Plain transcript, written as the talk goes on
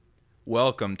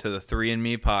Welcome to the 3 and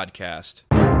Me podcast.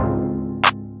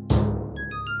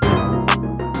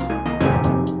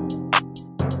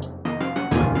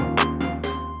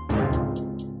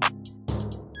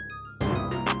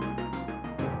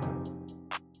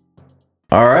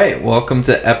 All right, welcome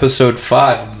to episode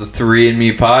 5 of the 3 and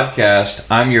Me podcast.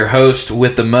 I'm your host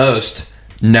with the most,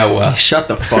 Noah. Shut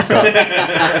the fuck up.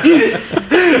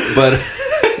 But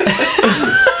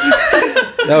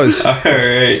That was all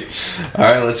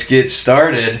right, let's get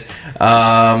started.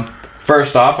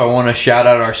 First off, I want to shout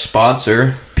out our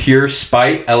sponsor, Pure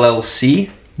Spite LLC.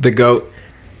 the GOAT.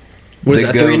 What is The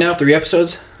that, goat. 3 now? 3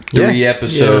 episodes? 3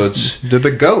 episodes.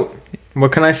 The GOAT.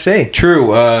 What can I say?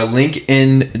 True. Link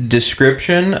in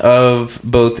description of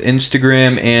both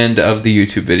Instagram and of the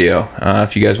YouTube video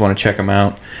if you guys want to check them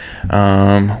out.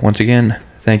 Once again,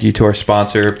 thank you to our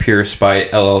sponsor, Pure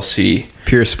Spite LLC.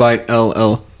 Pure Spite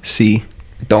LLC.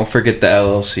 Don't forget the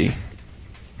LLC.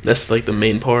 That's like the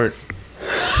main part.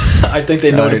 I think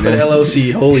they know to put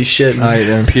LLC. Holy shit. All right,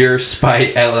 then. Pure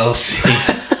Spite LLC.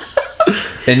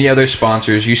 Any other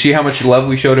sponsors? You see how much love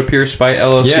we show to Pure Spite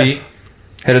LLC? Yeah.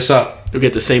 Hit us up. You'll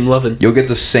get the same loving. You'll get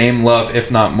the same love, if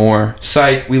not more.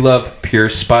 Psych, we love Pure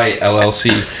Spite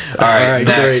LLC. All right,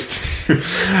 next.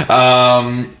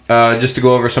 Just to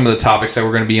go over some of the topics that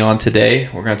we're going to be on today,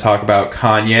 we're going to talk about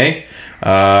Kanye.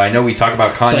 I know we talk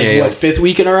about Kanye. It's like, what, 5th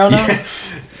week in a row now? Yeah.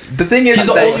 The thing is, He's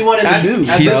the only one in the news.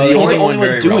 He's the only one one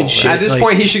very doing relevant. shit. At this like,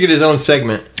 point, he should get his own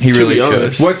segment. He really be should.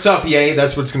 honest. What's up, yay?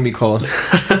 That's what it's going to be called.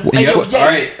 Yep. yo, yeah. All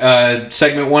right.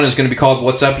 Segment 1 is going to be called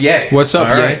 "What's Up, Yay?" What's up,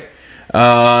 All yay?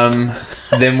 right.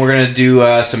 Then we're going to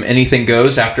do some Anything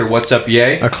Goes after "What's Up,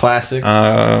 Yay?" A classic.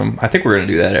 I think we're going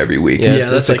to do that every week. Yeah,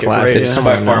 that's like a great- It's yeah.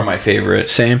 by far my favorite.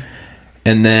 Same.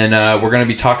 And then we're going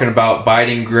to be talking about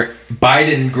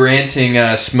Biden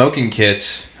granting smoking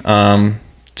kits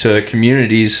to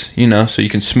communities, so you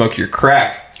can smoke your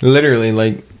crack. Literally,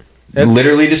 like...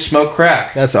 Literally to smoke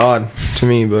crack. That's odd to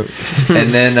me, but... And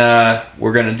then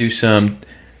we're going to do some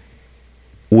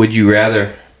Would You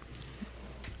Rather.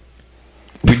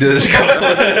 We did this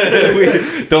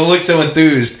don't look so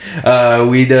enthused.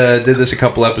 We did this a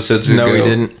couple episodes ago. No, we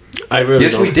didn't. I really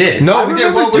Yes, don't. we did. No, we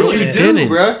did. What would doing you it. do, Didn't.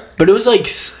 bruh? But it was like,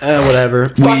 whatever.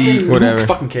 Whatever. Who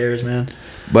fucking cares, man?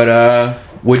 But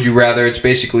Would You Rather, it's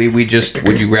basically we just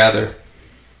Would You Rather.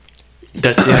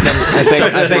 That's it.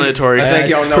 Self-explanatory. I think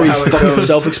y'all It's know pretty how it fucking goes.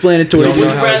 self-explanatory. Don't Would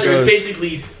know you how it rather is goes.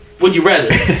 basically would you rather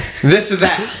This or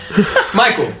that.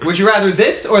 Michael, would you rather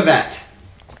this or that?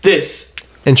 this.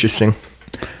 Interesting.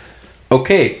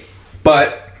 Okay,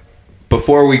 but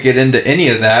before we get into any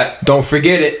of that, Don't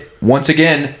forget it. once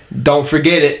again, Don't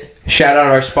forget it. shout out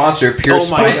our sponsor, Pure Oh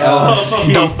my Spite God.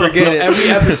 LLC. Don't forget it. Every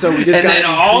episode we just And got then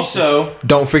also,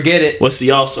 Don't forget it. What's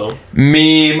the also?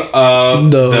 meme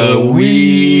of the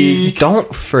week.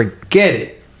 Don't forget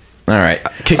it. All right.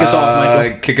 Kick us off,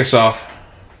 Michael. Kick us off.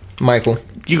 Michael.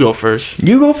 You go first.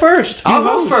 You go first. I'll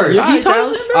go first. Yeah, he's Alright,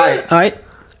 hosting, All right. All right.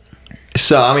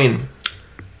 So, I mean,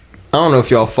 I don't know if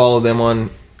y'all follow them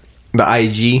on the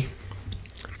IG.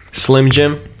 Slim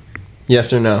Jim.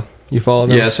 Yes or no? You follow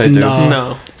them? Yes, I do. No.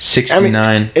 No.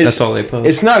 69. it's- That's all they post.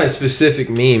 It's not a specific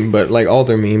meme, but like all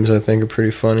their memes I think are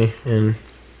pretty funny. And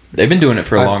They've been doing it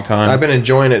for a long time. I've been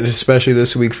enjoying it, especially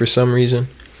this week for some reason.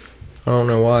 I don't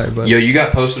know why, but Yo, you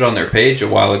got posted on their page a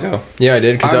while ago. yeah, I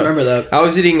did. 'Cause I remember that. I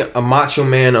was eating a Macho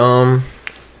Man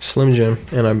Slim Jim,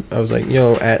 and I was like,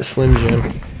 yo, at Slim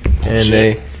Jim,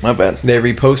 and My bad. they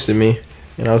reposted me,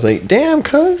 and I was like, damn,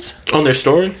 cuz. On their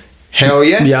story? Hell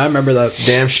yeah. Yeah, I remember that.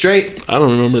 Damn straight. I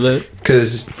don't remember that.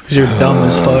 Because Because you're dumb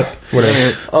as fuck.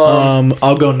 whatever.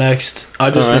 I'll go next.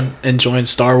 I've just been enjoying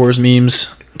Star Wars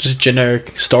memes. Just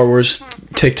generic Star Wars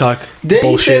TikTok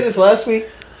bullshit. this last week?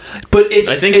 But it's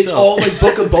I think so. all like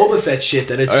Book of Boba Fett shit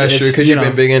that it's. Oh, that's it's, true, because you you've know,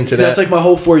 been big into that. That's like my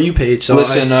whole For You page. So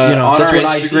Listen, it's, on that's our what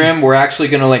I see. Instagram, we're actually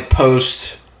going to like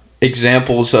post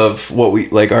examples of what we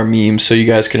like our memes so you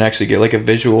guys can actually get like a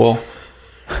visual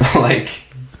like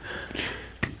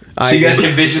so you guys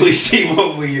can visually see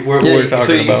what we're talking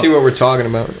so you about. can see what we're talking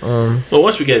about. Well,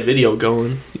 once we get video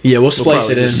going, Yeah, we'll splice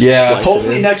it probably in. just Yeah. splice it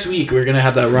Hopefully in. next week we're gonna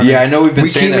have that running. Yeah, I know we've been We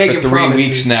saying keep that for making 3 promises.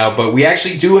 weeks now, but we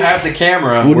actually do have the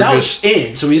camera. Well, We're now just it's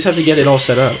in, so we just have to get it all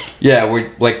set up. yeah, we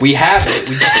have it.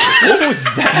 We just, what was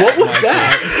that? What was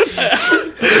that?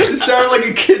 It sounded like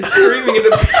a kid screaming in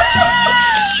the...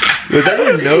 Was that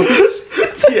your nose?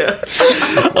 yeah,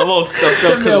 I'm all stuffed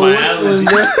up because my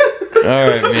allergies. All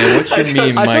right, man. What's your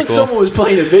meme, I thought Michael? someone was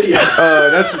playing a video.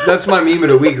 that's my meme of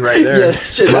the week right Yeah, there. that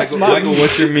shit, that's Michael,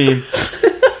 what's your meme?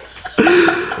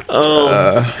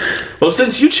 Well,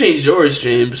 since you changed yours,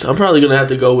 James, I'm probably gonna have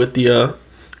to go with the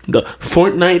The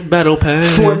Fortnite Battle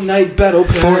Pass. Fortnite Battle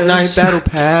Pass. Fortnite Battle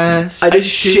Pass. I did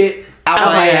shit out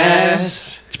my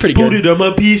ass. It's pretty good. Booted on my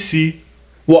PC.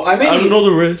 Well, I don't know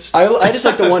the rest. I just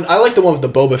like the one. I like the one with the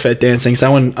Boba Fett dancing. So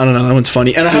that one, I don't know. That one's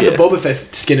funny. And I have the Boba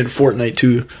Fett skin in Fortnite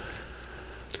too.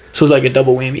 So it's like a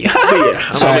double whammy. But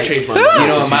yeah, I'm gonna change mine. You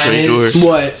know what mine is? Yours.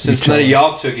 What? Since none of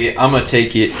y'all took it, I'm gonna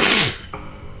take it.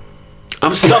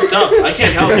 I'm stuffed up. I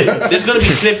can't help it. There's gonna be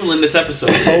sniffling this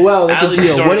episode. Oh wow, look at Alex the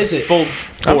deal. is What is it? Full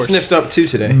I'm force. sniffed up too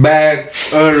today. Bag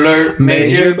alert,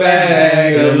 major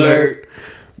bag alert.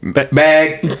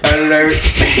 Bag alert,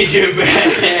 major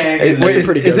bag. Wait, a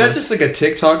pretty is good that one. just like a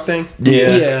TikTok thing?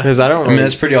 Yeah. Because I don't. I mean,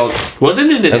 that's pretty all. Wasn't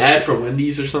it an ad for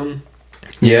Wendy's or something?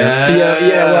 Yeah. Yeah,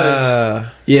 it was.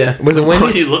 Yeah. Was it Why do you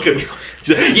Wendy's? look at me? He's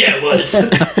like, yeah, it was.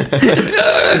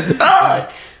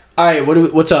 All right.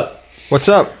 What's up? What's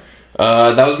up?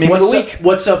 That was me for the What's week. up?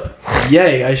 What's up?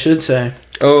 Yay! I should say.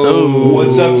 Oh,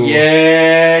 What's up?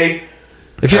 Yay!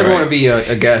 If you ever All want to be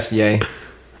a guest, yay.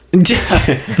 Yeah,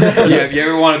 if you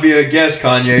ever want to be a guest,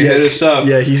 Kanye, hit us up.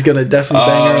 Yeah, he's gonna definitely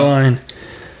bang our line.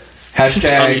 Holy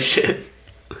Hashtag shit.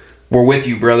 we're with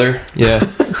you, brother. Yeah.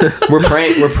 We're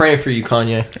praying for you,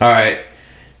 Kanye. All right.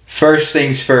 First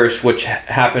things first, which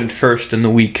happened first in the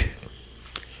week.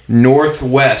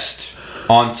 Northwest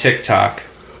on TikTok.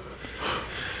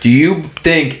 Do you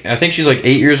think, I think she's like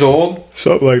 8 years old.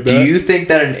 Something like Do you think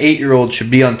that an 8-year-old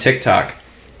should be on TikTok?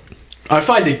 I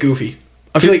find it goofy.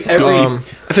 I feel like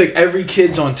every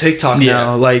kid's on TikTok Yeah.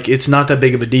 now. Like it's not that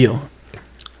big of a deal.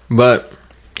 But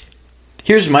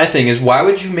Here's my thing is, why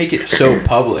would you make it so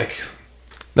public?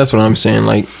 that's what I'm saying.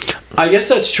 Like, I guess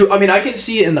that's true. I mean, I can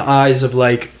see it in the eyes of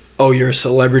like, oh, you're a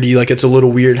celebrity. Like it's a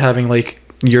little weird having like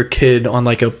your kid on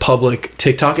like a public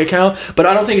TikTok account. But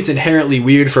I don't think it's inherently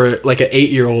weird for like an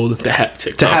 8-year-old To have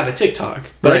TikTok. to have a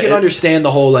TikTok. But I Right. can understand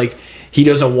the whole like he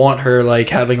doesn't want her like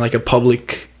having like a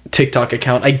public TikTok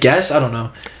account. I guess I don't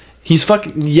know. He's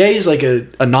fucking Ye's like a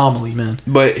anomaly, man.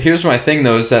 But here's my thing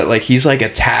though, is that like he's like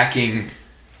attacking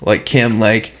like Kim,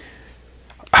 like,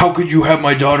 how could you have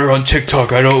my daughter on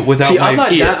TikTok? I don't without See, my I'm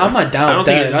not Yeah. down. I'm not I down don't with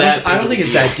think that. it's I that don't big think of a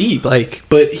it's that deal. deep. Like,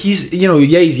 but he's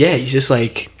Ye's he's just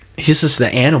like he's just the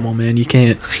animal, man. You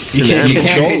can't you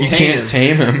can't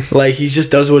tame him. like he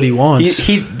just does what he wants.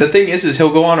 He the thing is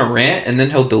he'll go on a rant and then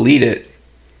he'll delete it.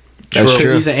 that's Because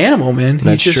true. he's an animal, man.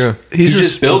 That's he's just, true. He's He just,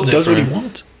 just built does what he different.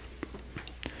 wants.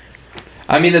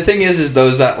 I mean, the thing is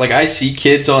those that like I see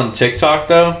kids on TikTok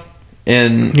though,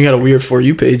 and You got a weird For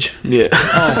You page. Yeah.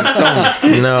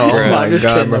 No, oh Bruh. my Just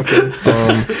god, kidding, bro.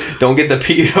 I'm don't get the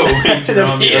pedo ranger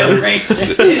on me.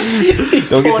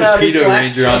 Don't get the pedo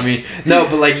ranger on me. No,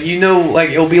 but like like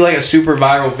it'll be like a super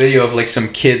viral video of like some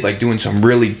kid like doing some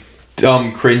really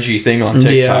dumb cringy thing on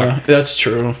TikTok. Yeah, that's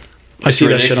true. I It's see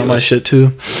that shit on my ridiculous. shit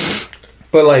too.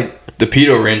 But like, The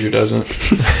pedo ranger doesn't.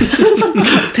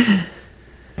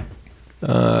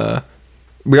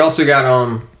 we also got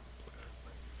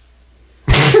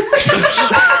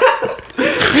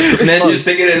Men just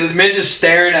thinking of men just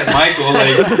staring at Michael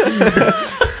like.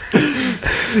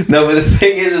 No, but the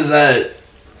thing is that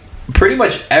pretty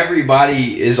much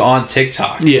everybody is on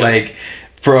TikTok. Yeah. Like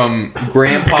from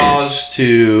grandpas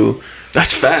to.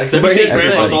 That's facts. I But see here's the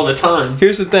grandpas thing. all the time.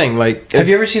 here's the thing. Like, Have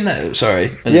you ever seen that? Sorry. I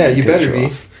didn't Yeah, mean you to cut better be.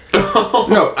 off.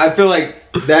 No, I feel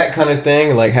like that kind of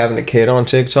thing, like having a kid on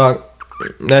TikTok,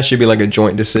 that should be like a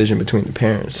joint decision between the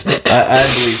parents. I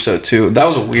believe so too. That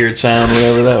was a weird sound,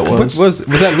 whatever that was. Was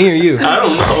that me or you? I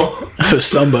don't know.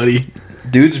 Somebody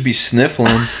Dudes be sniffling.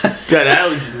 Got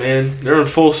allergies, man. They're in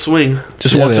full swing.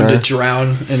 just Yeah, wants they him are. to drown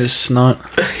in his snot.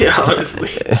 Yeah, honestly.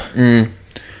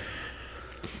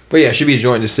 But yeah, it should be a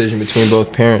joint decision between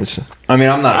both parents. I mean,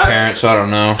 I'm not a I- parent, so I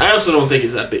don't know. I also don't think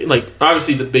it's that big. Like,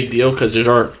 obviously, it's a big deal because there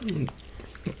are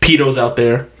pedos out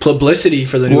there Publicity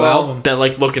for the new album, that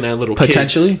like looking at little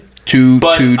potentially. kids. Two.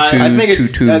 I think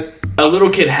it's that, A little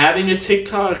kid having a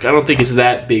TikTok, I don't think it's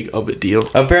that big of a deal.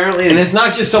 Apparently, and it's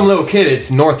not just some little kid.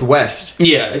 It's Northwest.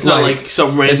 Yeah, it's not Like, like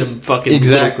some random fucking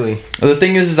Exactly. the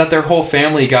thing is that their whole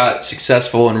family got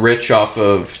successful and rich off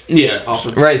of Yeah,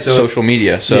 awesome. Right. So social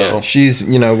media. So Yeah. she's,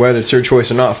 whether it's her choice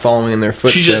or not, following in their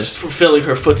footsteps. She's just fulfilling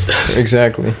her footsteps.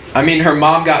 Exactly. I mean, her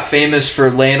mom got famous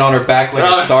for laying on her back like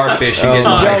a starfish and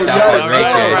getting checked out by Ray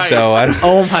J. right. So I don't.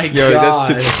 Oh my Yo,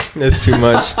 god! that's too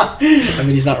much. I mean,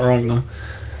 he's not wrong though.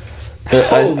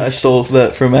 I stole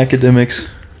that from academics.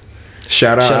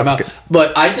 Shout out. Shut him out.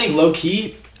 But I think low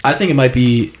key, I think it might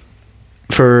be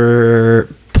for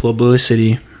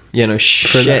publicity Yeah, no for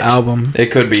shit. the album. It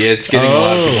could be. It's getting a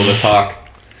lot of people to talk.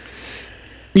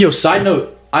 Yo, side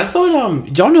note, I thought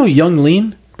y'all know Young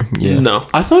Lean? Yeah. No.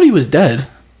 I thought he was dead.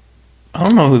 I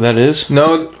don't know who that is.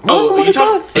 No. Oh, you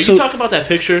talking about that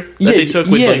picture that they took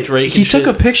with like Drake? He and took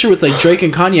shit? a picture with like Drake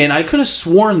and Kanye, and I could have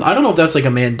sworn, I don't know if that's like a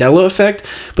Mandela effect,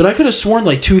 but I could have sworn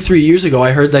like 2-3 years ago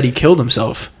I heard that he killed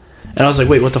himself, and I was like,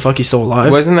 wait, what the fuck? He's still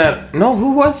alive? Wasn't that? No,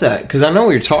 who was that? Because I know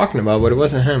what you're talking about, but it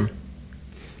wasn't him.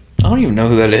 I don't even know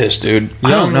who that is, dude.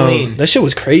 I don't know. Lean. That shit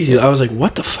was crazy. I was like,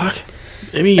 what the fuck?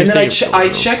 Maybe And then I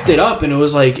checked it up, and it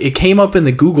was like it came up in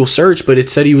the Google search, but it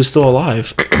said he was still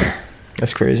alive.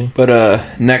 That's crazy.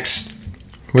 But next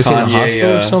Was he in Kanye, the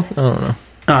hospital or something? I don't know.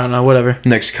 I don't know. Whatever.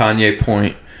 next Kanye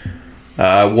point.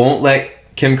 Won't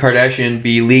let Kim Kardashian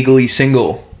be legally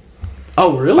single.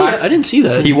 Oh, really? I didn't see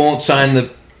that. He won't sign the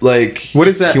What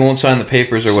is that? He won't sign the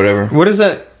papers or whatever. What is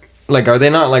that? Like, are they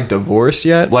not like divorced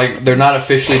yet? Like they're not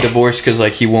officially divorced because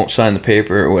like he won't sign the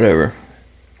paper or whatever.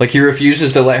 Like he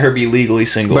refuses to let her be legally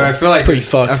single. But I feel like pretty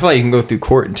fucked. I feel like you can go through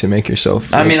court to make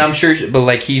yourself. I mean, I'm sure, but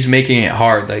like he's making it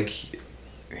hard. Like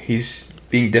he's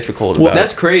being difficult well, about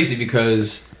that's it. crazy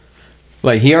because,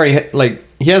 like, he already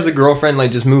he has a girlfriend.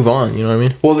 Like, just move on. You know what I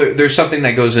mean? Well, there's something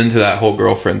that goes into that whole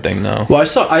girlfriend thing, though. Well,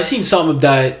 I seen something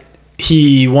that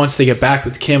he wants to get back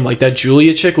with Kim. Like that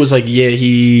Julia chick was like, yeah,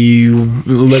 he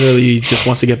literally just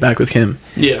wants to get back with Kim.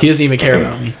 Yeah. He doesn't even care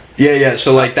about me. Yeah.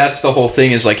 So like that's the whole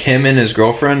thing is like him and his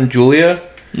girlfriend Julia,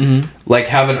 like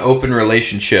have an open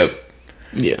relationship.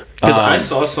 Yeah, because I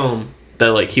saw some that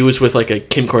like he was with like a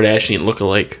Kim Kardashian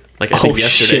lookalike. Like I think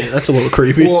yesterday. Shit, that's a little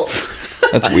creepy. Well,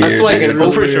 That's weird. I feel like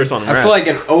I'm pretty sure it's on. I feel like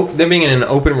them being in an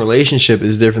open relationship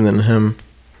is different than him.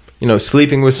 You know,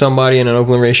 sleeping with somebody in an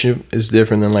open relationship is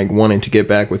different than like wanting to get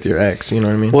back with your ex. You know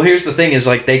what I mean? Well, here's the thing: is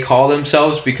like they call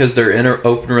themselves because they're in an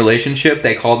open relationship.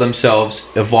 They call themselves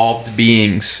evolved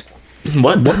beings.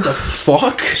 What the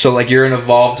fuck? So like you're an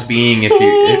evolved being if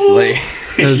you like.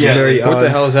 That's very What the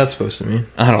odd. hell is that supposed to mean?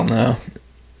 I don't know.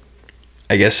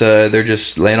 I guess they're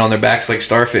just laying on their backs like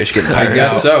starfish getting I tired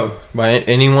guess out. so. By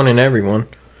anyone and everyone.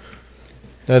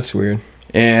 That's weird.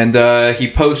 And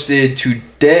he posted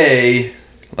today,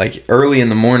 like early in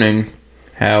the morning,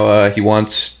 how he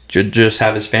wants to just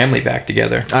have his family back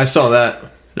together. I saw that.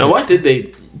 Now, why did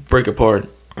they break apart?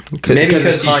 Maybe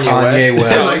because he's Kanye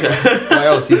West. Like, why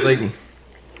else? He's like,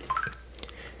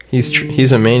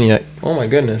 he's a maniac. Oh my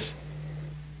goodness.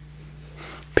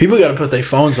 People got to put their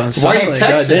phones on Why are you silent.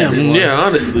 texting Goddamn. everyone? Yeah,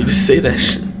 honestly, just say that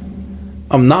shit.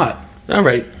 I'm not. All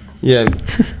right. Yeah.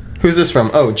 Who's this from?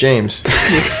 Oh, James.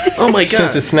 Oh my god.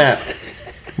 Sent a snap.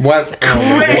 What?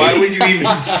 Oh, Why would you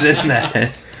even send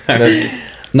that? that's,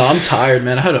 No, I'm tired,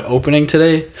 man. I had an opening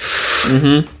today.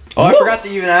 Oh, I forgot to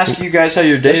even ask you guys how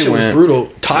your day That shit was went. brutal.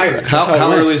 Tired. how That's it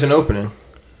went. early is an opening?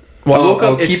 Well, I woke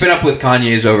up. Keeping up with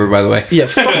Kanye's over, by the way. Yeah,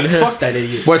 fuck that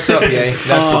idiot. What's up, Yay?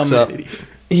 That's what's up.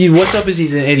 What's up is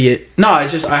he's an idiot. No,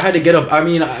 it's just I had to get up. I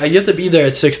mean, you have to be there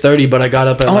at 6:30, but I got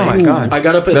up at my God. I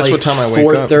got up at That's like what time I wake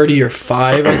up. 4:30 or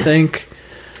 5, I think.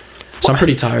 So I'm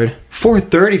pretty tired.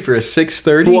 4:30 for a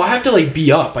 6:30. Well, I have to like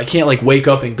be up. I can't like wake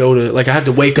up and go to like I have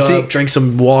to wake See, up, drink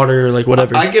some water, like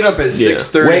whatever. I get up at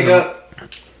 6:30. Wake up.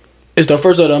 It's the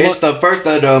first of the It's month. the first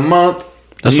of the month.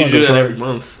 That You song do goes that hard. every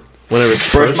month. Whenever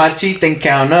it's Brush first. my teeth and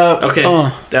count up. Okay.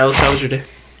 That was your day.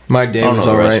 My day Oh, was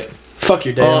no, all the right. Fuck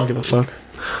your day. I don't give a fuck.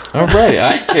 All right,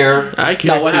 I care. I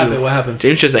care No, what too. happened? What happened?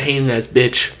 James just a hating ass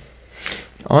bitch.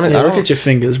 Honestly, Yeah, I look don't, at your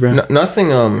fingers, bro. nothing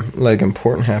like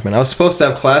important happened. I was supposed to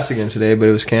have class again today, but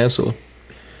it was canceled.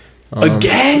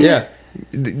 Again? Yeah.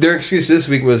 Their excuse this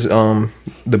week was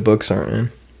the books aren't in.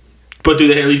 But do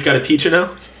they at least got a teacher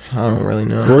now? I don't really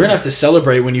know. We're gonna have to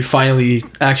celebrate when you finally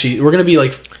actually. We're gonna be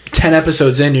like 10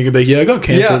 episodes in. You're gonna be like, yeah, I got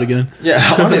canceled again.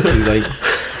 Yeah, honestly, like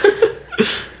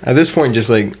at this point, just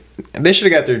like they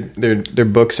should have got their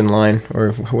books in line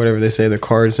or whatever they say, the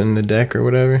cards in the deck or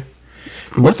whatever.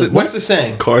 What's the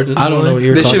saying? Card. I don't know what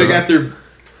you're They talking should have about. got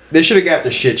they should have got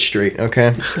their shit straight,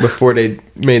 okay, before they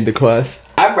made the class.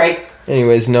 All right.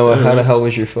 Anyways, Noah, how the hell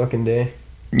was your fucking day?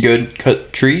 Good.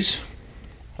 Cut trees.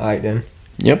 All right then,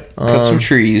 Yep. Cut some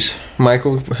trees.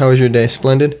 Michael, how was your day?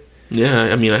 Splendid. Yeah,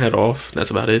 I mean, I had off. That's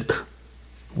about it.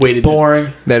 Waited.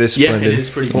 Boring. That is Yeah, splendid. it is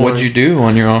pretty boring. What'd you do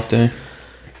on your off day?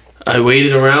 I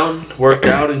waited around, worked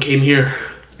out, and came here.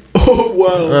 Oh wow.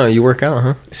 Oh, you work out,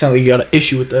 huh? Sound like you got an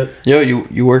issue with that. Yo,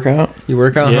 you work out? You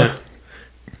work out, Yeah. huh?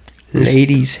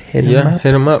 Ladies, hit 'em Yeah, up.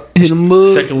 hit them up. Hit him up.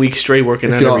 Second week straight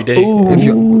working out y'all- every day. If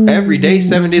you every day,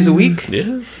 7 days a week.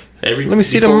 Yeah. Let Let me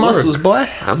see the muscles, boy.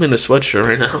 I'm in a sweatshirt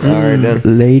right now. All right then.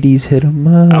 Ladies, hit 'em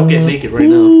up. I'll get naked right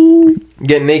now.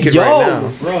 Get naked Yo, right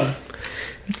now. bro.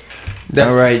 That's,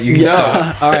 All right, you can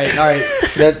stop. All right.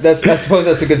 That's I suppose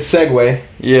that's a good segue.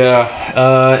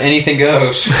 Yeah. Anything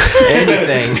goes.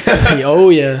 Anything. Oh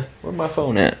yeah. Where's my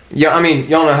phone at? Yeah, I mean,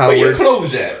 y'all know how Where it your works.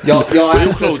 clothes at? Y'all Where your ask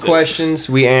us clothes at? questions.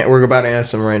 We're about to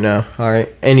answer them right now. All right.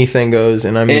 Anything goes,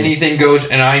 and I mean Anything goes,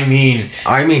 and I mean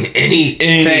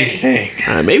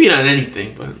anything. Maybe not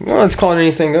anything, but well, let's call it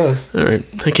anything goes. all right.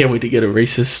 I can't wait to get a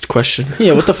racist question.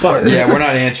 Yeah. What the fuck? Yeah, we're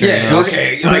not answering. Yeah, those.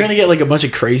 okay. We're gonna get like a bunch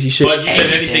of crazy shit. But you said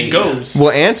anything goes.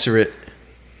 We'll answer it.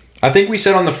 I think we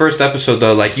said on the first episode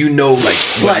though, like what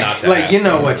not to ask. You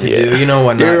know what to do. You know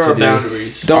what There not are to do.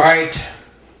 boundaries. Don't- All right.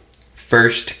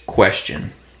 First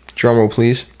question. Drum roll,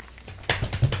 please.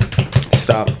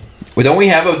 Stop. Well, don't we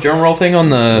have a drum roll thing on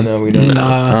the? No, we don't.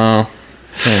 Nah.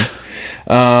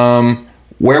 Okay.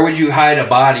 Where would you hide a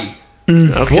body?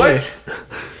 Okay. What?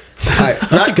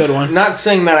 That's a good one. Not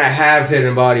saying that I have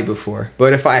hidden body before,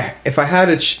 but if I had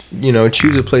to,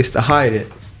 choose a place to hide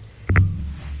it.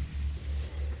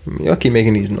 Y'all keep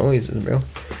making these noises, bro.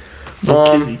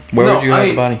 Kizzy. Where would you hide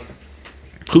the body?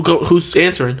 Who's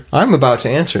answering? I'm about to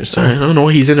answer, All so. right, I don't know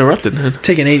why he's interrupted then.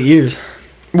 Taking 8 years.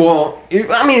 Well,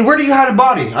 I mean, where do you hide a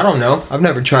body? I don't know. I've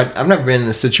never been in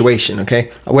a situation.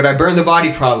 Okay, would I burn the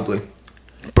body? Probably.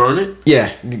 Burn it?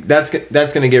 Yeah, that's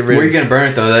gonna get rid Where are you of. gonna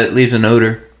burn it though? That leaves an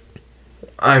odor.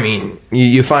 I mean,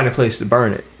 you find a place to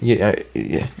burn it. Yeah.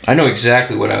 I know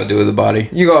exactly what I would do with the body.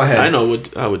 You go ahead. I know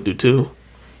what I would do too.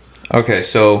 Okay,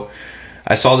 so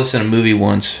I saw this in a movie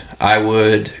once. I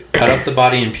would cut up the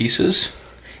body in pieces,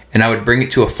 and I would bring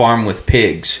it to a farm with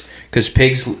pigs, because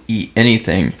pigs eat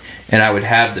anything, and I would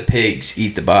have the pigs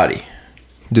eat the body.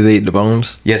 Do they eat the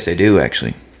bones? Yes, they do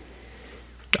actually.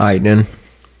 All right, then.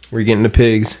 We're getting the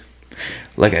pigs.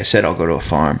 Like I said, I'll go to a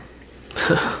farm.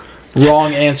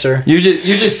 Wrong answer. You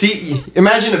just see.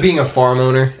 Imagine being a farm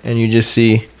owner, and you just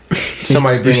see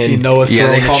somebody You see bringing. Noah Yeah,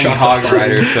 throwing they a call me chocolate Hog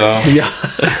Rider, so. Yeah.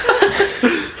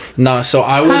 No, so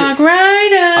I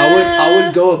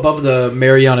would go above the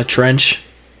Mariana Trench,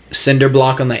 cinder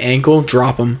block on the ankle,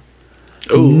 drop him.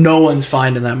 Ooh. No one's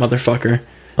finding that motherfucker.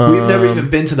 We've never even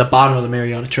been to the bottom of the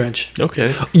Mariana Trench.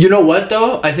 Okay. You know what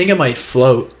though? I think it might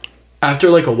float. After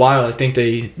like a while, I think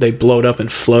they blow it up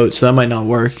and float, so that might not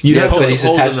work. You'd Yeah, have because to he's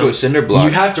attached to a cinder block. you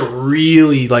have to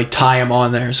really like tie him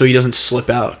on there so he doesn't slip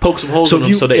out. Poke some holes So in if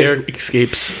him you- so the if- air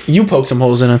escapes. You poke some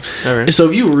holes in him. All right. So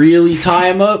if you really tie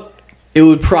him up, it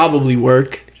would probably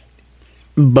work.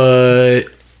 But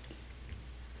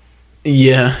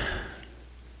yeah,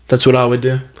 that's what I would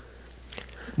do.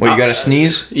 Well, you gotta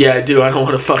sneeze? Yeah, I do. I don't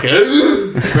want to fucking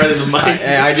right in the mic.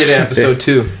 I did an episode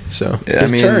 2, so. Yeah,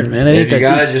 Just turn, man. It ain't If you that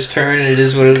gotta just turn, it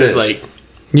is what it Because is. like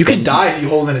You could die if you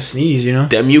hold in a sneeze, you know.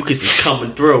 that mucus is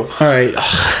coming through. All right,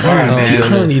 man. I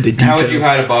don't need the details. How would you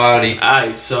hide a body?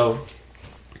 Alright, so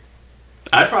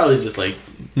I'd probably just like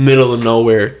middle of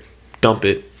nowhere dump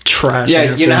it. Trash. Yeah,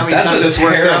 answer. you know how many That's times a this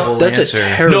worked terrible out? That's a answer.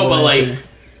 terrible. No, but answer. like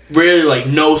really like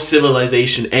no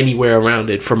civilization anywhere around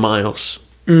it for miles.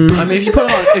 I mean, if you put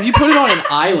it on an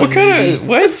island, maybe.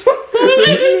 What?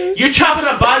 You're chopping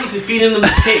up bodies and feeding them to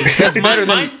pigs. That's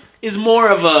mine is more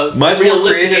of a Mine's more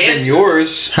realistic creative than answer.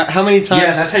 yours. How many times?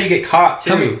 Yeah, that's how you get caught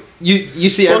How many, too. you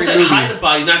see Well, every say movie. hide a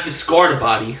body, not discard a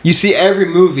body. You see every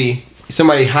movie.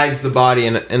 Somebody hides the body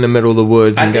in the middle of the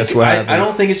woods, and guess what happens? I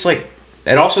don't think it's like.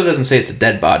 It also doesn't say it's a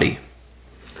dead body.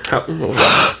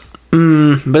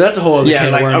 But that's a whole other Yeah,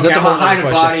 can like, of worms. okay, That's a I'm whole gonna hide other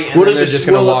a question. body, and then they're just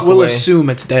gonna walk we'll away. assume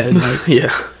it's dead. Like,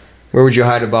 Yeah. Where would you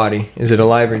hide a body? Is it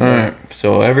alive or All dead? right.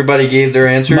 So everybody gave their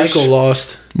answers. Michael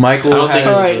lost. Michael. I don't think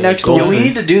had- All right, next Go one. Yeah, we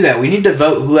need to do that. We need to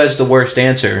vote who has the worst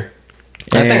answer.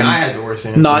 I think And I had the worst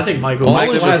answer. No, I think Michael.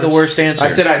 Michael had the worst answer. I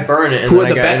said I'd burn it, and Who then had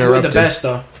I the got best? Who had interrupted. the best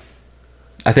though?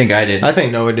 I think I did. I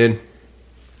think Noah did.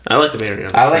 I like the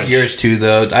Mariana I like Trench. yours too,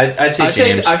 though. I'd say I say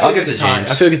James. I feel I'll like give it's a it to tie. James.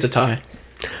 I feel like it's a tie.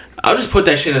 I'll just put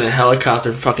that shit in a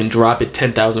helicopter, fucking drop it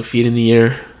 10,000 feet in the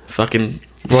air, fucking.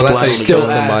 Well, that's how you splash kill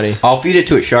Still ass. somebody. I'll feed it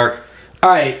to a shark. All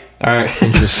right. All right.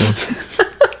 Interesting.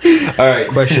 All right.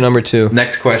 Question number 2.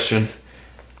 Next question.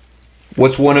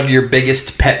 What's one of your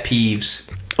biggest pet peeves?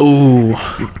 Ooh.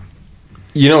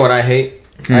 You know what I hate?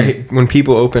 I hate when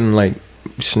people open like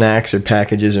snacks or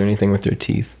packages or anything with their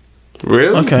teeth.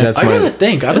 Really? Okay. That's I my- gotta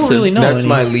think. I don't that's a- really know. That's any.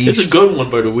 my least. It's a good one,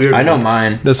 but a weird I know one.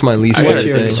 mine. That's my least What's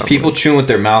favorite yours? thing. People chewing with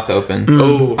their mouth open.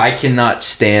 Oh. I cannot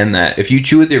stand that. If you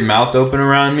chew with your mouth open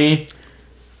around me,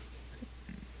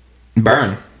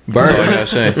 burn. Burn.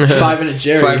 That's all I gotta say. 5 and a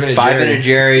Jerry. 5 and a Five in a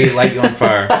Jerry, light you on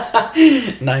fire.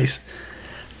 Nice.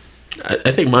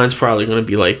 I think mine's probably going to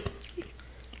be like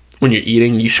when you're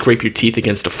eating, you scrape your teeth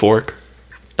against a fork.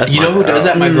 That's You know who does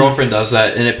that? My Mm. girlfriend does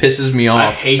that, and it pisses me I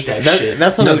off. hate that, That- shit.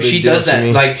 That's not a No, big she deal does to that.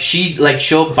 me. Like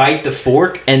she'll bite the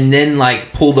fork and then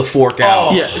like pull the fork out.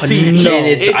 Oh, Yeah, see, no. And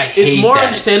it's I hate more that.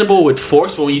 understandable with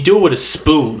forks, but when you do it with a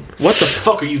spoon, what the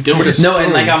fuck are you doing? No,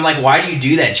 and like I'm like, why do you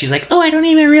do that? And she's like, oh, I don't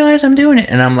even realize I'm doing it.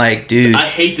 And I'm like, dude, I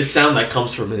hate the sound that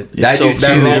comes from it. It's I so do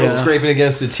that too. rattle Yeah. scraping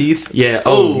against the teeth. Yeah.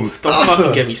 Oh, don't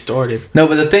fucking get me started. no.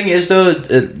 But the thing is though,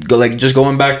 like just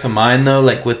going back to mine though,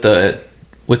 like with the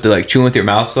like chewing with your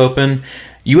mouth open,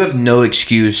 you have no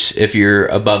excuse if you're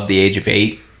above the age of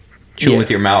 8 chewing Yeah. with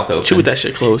your mouth open. Chew with that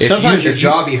shit closed. If Sometimes you- your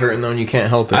jaw be hurting though, and you can't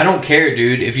help it. I don't care,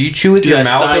 dude. If you chew with Do your that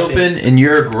mouth side open and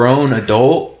you're a grown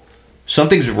adult,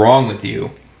 something's wrong with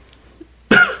you.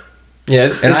 Yeah,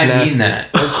 it's And I nasty. mean that.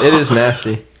 It is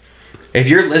nasty. If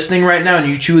you're listening right now and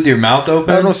you chew with your mouth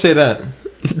open, No, don't say that.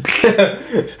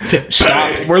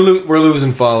 stop it. We're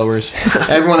losing followers.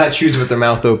 Everyone that chews with their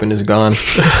mouth open is gone.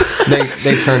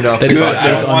 they turned off. They The just- Good. I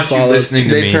There's don't want you unfollowed. listening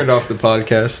to they me. turned off the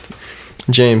podcast.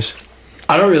 James,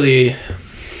 I don't really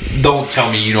Don't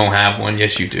tell me you don't have one.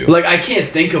 Yes, you do. like. I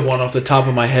can't think of one off the top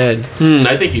of my head.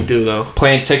 I think you do though.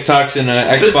 Playing TikToks in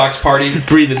an Xbox party.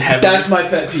 Breathing heavy. That's my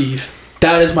pet peeve.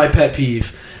 That is my pet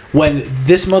peeve. When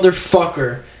this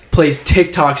motherfucker plays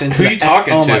TikToks into Who the you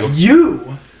talking to?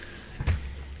 you.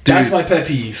 That's Dude. my pet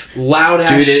peeve. Loud ass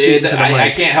Dude, shit into the mic.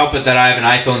 I can't help it that I have an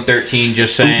iPhone 13.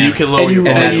 Just saying. You can lower and your you,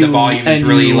 and and then you, the volume is and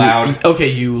really you- loud. Okay,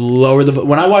 you lower the.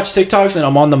 When I watch TikToks and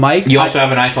I'm on the mic, You also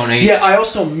have an iPhone 8. yeah, I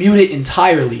also mute it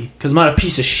entirely because I'm not a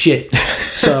piece of shit.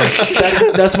 So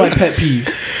that's my pet peeve.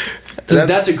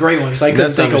 That's a great one because I couldn't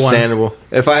that's think of one. understandable.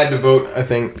 If I had to vote, I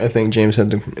think James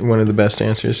had one of the best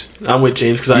answers. I'm with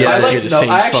James because Yeah, I I hear like the no. same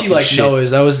I actually fucking like shit.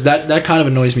 Noah's. That kind of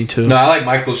annoys me too. No, I like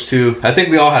Michael's too. I think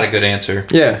we all had a good answer.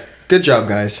 Yeah, good job,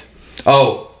 guys.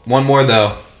 Oh, one more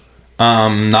though.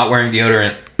 Not wearing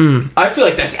deodorant. I feel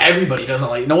like that's everybody doesn't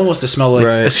like. No one wants to smell like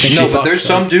Right. a stinky No, but fuck, there's so.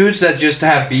 some dudes that just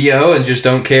have BO and just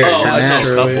don't care. Oh, You're that's nasty.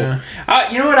 true. couple.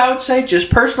 Yeah. You know what I would say? Just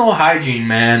personal hygiene,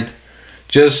 man.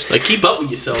 Just Like, keep up with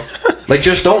yourself.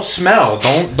 just don't smell.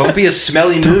 Don't be a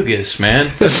smelly mugus, man.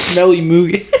 The smelly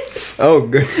moogie. Oh,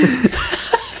 good.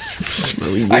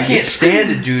 I can't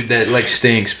stand a dude that like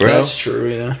stinks, bro. That's true.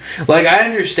 Yeah. Like I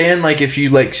understand like if you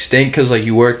like stink because like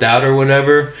you worked out or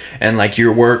whatever, and like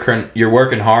you're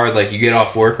working hard, like you get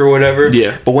off work or whatever.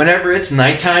 Yeah. But whenever it's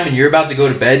nighttime and you're about to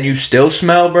go to bed and you still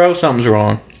smell, bro, something's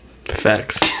wrong.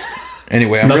 Facts.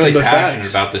 Anyway, I'm Nothing really but passionate facts.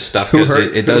 about this stuff Who because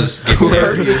hurt? it does get Who me.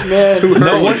 hurt this man?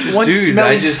 No, one just, one dude,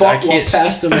 smelly I fuck can't walked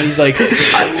past him and he's like,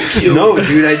 "I will kill." No,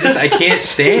 dude, I can't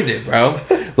stand it, bro.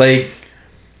 Like,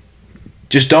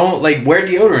 just don't like wear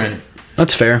deodorant.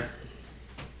 That's fair.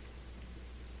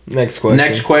 Next question.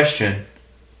 Next question.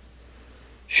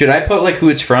 Should I put like who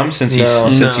it's from since he No.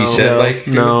 he said No. like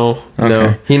No. Okay.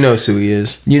 No, he knows who he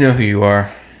is. You know who you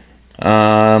are.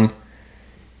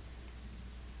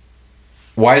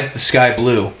 Why is the sky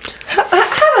blue? How the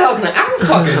hell can I don't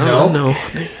fucking know. No.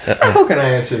 How can I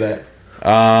answer that?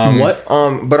 What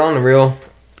But on the real,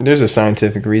 there's a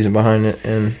scientific reason behind it,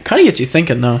 and kind of gets you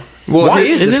thinking though? well, Why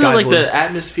here- is this Isn't it guy like blue? the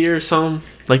atmosphere or something?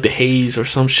 Like the haze or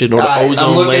some shit, or the I'm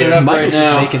ozone looking layer? it up. Michael's right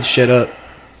just now. making shit up.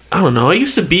 I don't know. I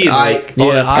used to be in like yeah,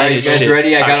 all that I- planet you guys shit.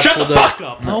 ready? I Alright, got shut pulled the up. fuck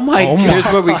up. Oh my god! here's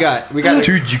what we got. We got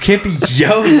Dude, you can't be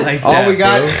yelling like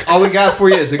that. all we got for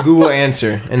you is a Google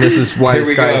answer, and this is why Here the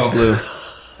we sky go. is blue.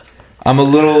 I'm a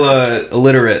little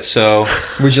illiterate, so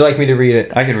Would you like me to read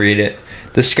it? I can read it.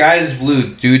 The sky is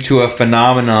blue due to a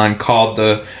phenomenon called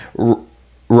the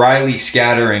Rayleigh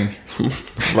scattering.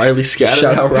 Riley Scatter.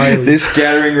 Shout out Riley. This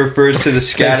scattering refers to the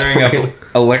scattering Riley. of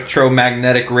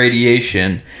electromagnetic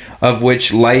radiation, of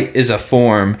which light is a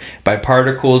form, by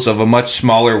particles of a much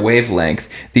smaller wavelength.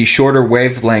 These shorter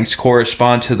wavelengths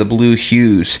correspond to the blue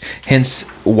hues, hence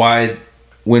why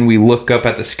when we look up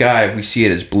at the sky, we see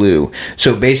it as blue.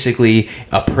 So basically,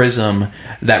 a prism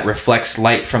that reflects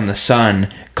light from the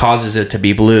sun causes it to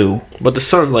be blue. But the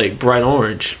sun's like bright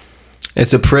orange.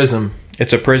 It's a prism.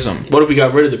 It's a prism. What if we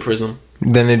got rid of the prism?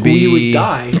 Then it'd Who be. you would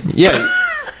die? Yeah. I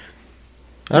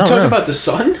You don't talking know. about the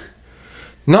sun?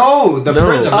 No, the No.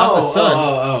 prism, not the sun.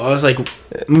 I was like,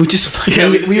 we just fucking. Yeah,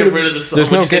 we just get would- rid of the sun. There's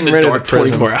We no just stay in getting rid of dark the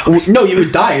prism. 24 hours. No, you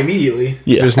would die immediately.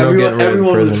 Yeah, There's no everyone getting rid of the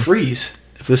everyone would prism. freeze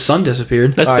if the sun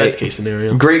disappeared. that's Alright. best case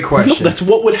scenario. Great No, question. that's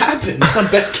what would happen. That's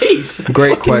not best case.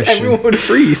 Great Fucking question. Everyone would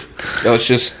freeze. Let's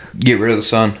just get rid of the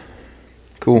sun.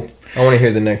 Cool. I want to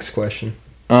hear the next question.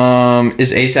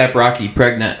 Is ASAP Rocky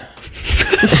pregnant?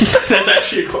 That's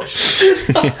actually a question.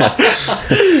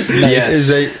 Yes.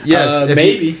 Yes. If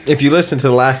maybe. if you listen to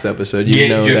the last episode, you Get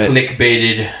know your that.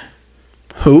 clickbaited.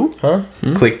 Who? Huh?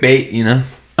 Clickbait, you know?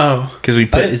 Oh, Because we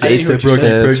put I is didn't hear what ASAP you Rocky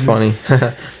said. Yeah, that's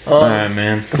pregnant? funny. Alright,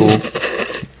 man. Cool.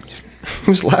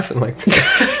 Who's laughing like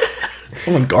that?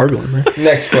 Someone gargling, man.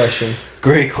 Next question.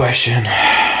 Great question.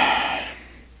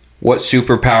 What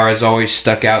superpower has always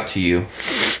stuck out to you?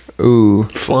 Ooh.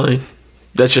 Flying.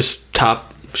 That's just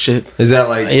top shit. Is that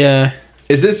like... Yeah.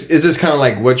 Is this kind of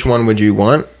like which one would you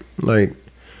want? Like...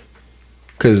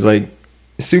 Because like...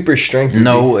 Super strength...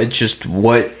 No, it's just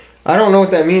what... I don't know what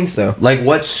that means though. Like,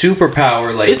 what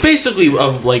superpower, like... It's basically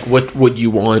of, like, what would you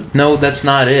want? No, that's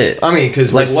not it. I mean,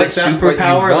 because Like, what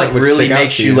superpower, like, really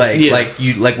makes you, like... Yeah.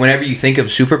 Like, whenever you think of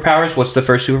superpowers, what's the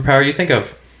first superpower you think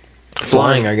of?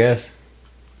 Flying, I guess.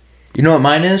 You know what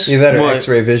mine is? Either that or What?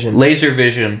 X-ray vision. Laser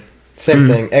vision. Same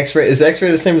thing. X-ray... Is X-ray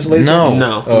the same as laser? No.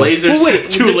 No. Oh. Lasers. Well, wait,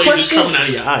 two the lasers question- coming out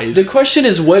of your eyes. The question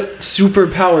is, what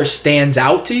superpower stands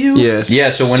out to you? Yes. Yeah,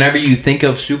 so whenever you think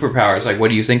of superpowers, like, what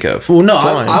do you think of? Well, no,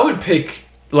 Flying. I would pick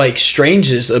like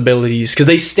Strange's abilities because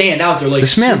they stand out. They're like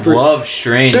This man super, loves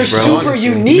Strange, they're bro. super honestly.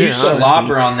 unique. Yeah, though.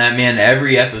 Slobber on that man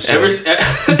every episode.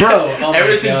 Bro, oh my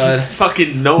ever since God.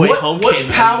 fucking No Way Home came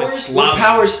out, What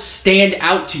powers stand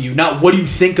out to you? Not what do you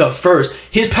think of first.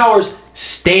 His powers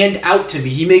stand out to me.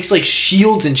 He makes like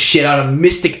shields and shit out of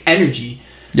mystic energy.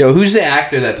 Yo, who's the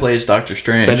actor that plays Doctor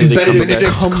Strange? Benedict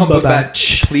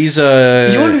Cumberbatch. Please, You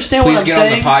understand what please I'm get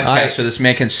saying? on the podcast so this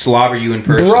man can slobber you in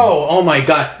person. Bro, oh my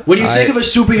God. When you think of a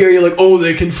superhero, you're like, oh,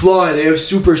 they can fly, they have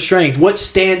super strength. What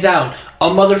stands out? A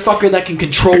motherfucker that can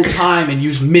control time and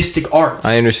use mystic arts.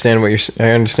 I understand what you're...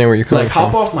 I understand where you're coming Like,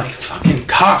 from. hop off my fucking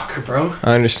cock, bro.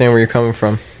 I understand where you're coming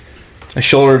from. A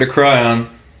shoulder to cry on.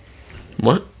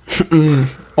 What?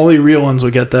 Only real ones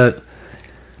would get that.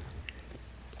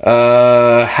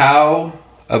 How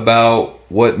about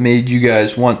what made you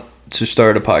guys want to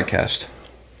start a podcast?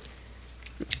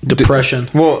 Depression.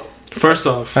 Well, First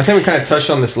off, I think we kind of touched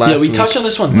on this last Yeah, we week. touched on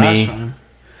this one Me. last time.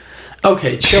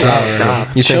 Okay, chill out.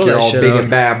 Stop. You Chill think you're that all shit big out. and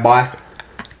bad, boy?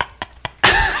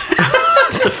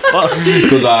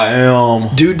 Because I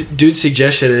am. Dude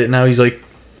suggested it. Now he's like,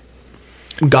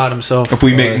 God himself. If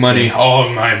we make I money, see. all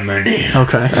my money.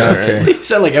 Okay. Okay. He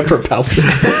sound like Emperor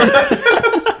Palpatine.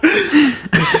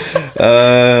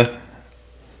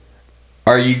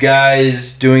 Are you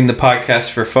guys doing the podcast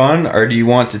for fun, or do you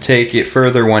want to take it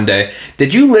further one day?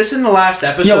 Did you listen to the last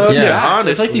episode? Yo, Yeah, facts.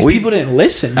 It's like these we- people didn't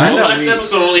listen. I the know, last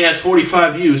episode only has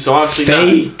 45 views, so obviously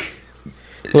Fake.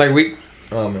 Like we...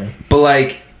 Oh, man. But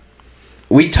like,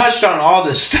 we touched on all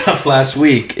this stuff last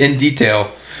week in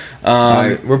detail.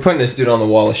 Alright, we're putting this dude on the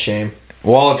wall of shame.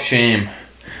 Wall of shame.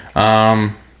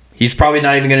 He's probably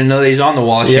not even going to know that he's on the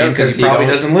wall of Yeah, shame because he 'cause he probably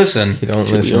don't- doesn't listen. You don't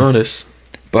To be listen. honest.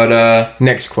 But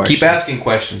Next question. keep asking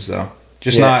questions though,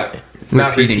 just Yeah.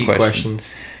 not repeating repeat questions.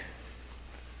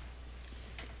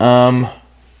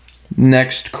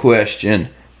 Next question.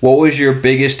 What was your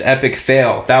biggest epic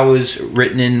fail? That was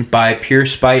written in by Pure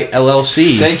Spite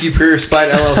LLC. Thank you, Pure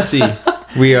Spite LLC.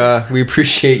 we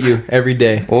appreciate you every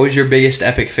day. What was your biggest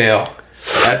epic fail?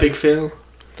 Epic fail?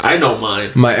 I know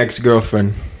mine. My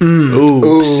ex-girlfriend.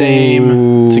 Ooh.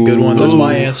 Same. It's a good one. That's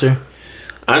my Ooh. answer.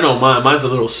 I know mine. Mine's a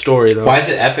little story, though. Why is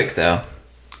it epic though?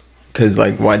 Because,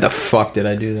 like, why the fuck did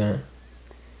I do that?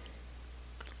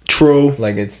 True.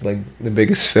 Like, it's, like, the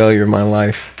biggest failure of my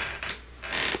life.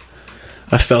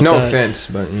 I felt No that. offense,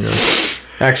 but, you know.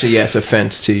 Actually, yes,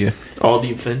 offense to you. All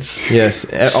defense. Yes,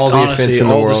 all the Honestly, offense in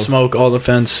the all world. the smoke, all the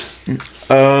fence.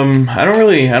 I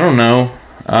don't know.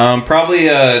 Probably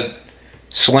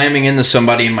slamming into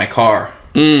somebody in my car.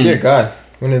 Dear God.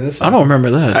 When did this I don't remember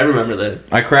that. I remember that.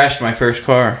 I crashed my first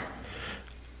car.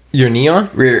 Your Neon?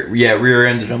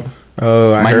 Rear-ended him.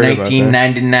 Oh, I My heard about that.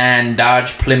 1999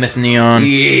 Dodge Plymouth Neon.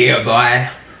 Yeah, boy.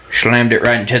 Slammed it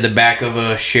right into the back of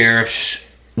a sheriff's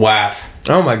wife,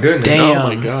 Oh, my goodness. Damn.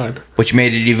 Oh my god. which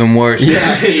made it even worse.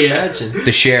 Yeah, Yeah. imagine.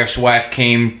 The sheriff's wife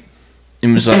came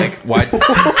and was like, "Why?"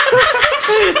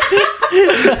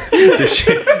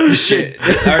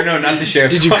 Or no, not the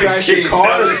sheriff's. Did you wife crash your came.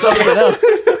 car or something else?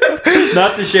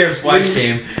 Not the sheriff's wife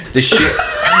came.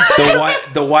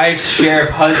 The wife's sheriff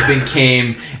husband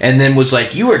came and then was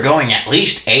like, "You were going at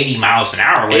least 80 miles an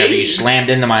hour whenever you 80? slammed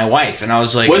into my wife." And I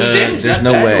was like, Was the damage "There's that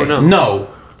no bad way." or no? No,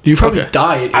 You probably Okay.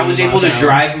 died. I was able to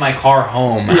drive my car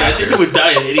home. Yeah, I think it would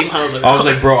die at 80 miles an hour. I was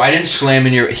like, "Bro, I didn't slam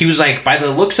in your." He was like, "By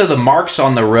the looks of the marks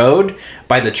on the road,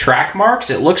 by the track marks,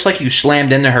 it looks like you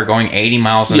slammed into her going 80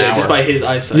 miles an hour." just by his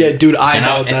eyesight. Yeah, dude, I And,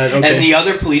 know that. Okay. and the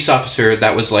other police officer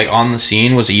that was like on the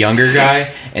scene was a younger guy,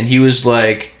 and he was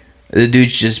like, "The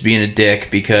dude's just being a dick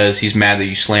because he's mad that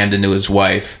you slammed into his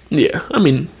wife." Yeah, I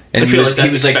mean, And I he feel was, like that's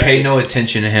he was like, "Pay expected. no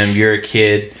attention to him. You're a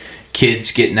kid.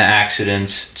 Kids get into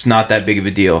accidents. It's not that big of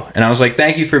a deal." And I was like,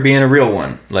 "Thank you for being a real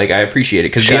one. Like, I appreciate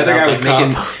it." Because the Shout other out guy was that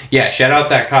making, cop. yeah, shout out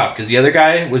that cop. Because the other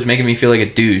guy was making me feel like a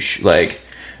douche. Like,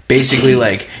 basically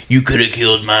like, you could have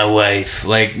killed my wife.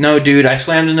 Like, no, dude, I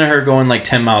slammed into her going like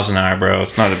 10 miles an hour, bro.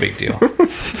 It's not a big deal. What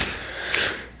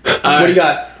do you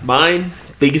got? Mine,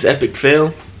 biggest epic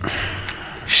fail.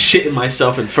 Shitting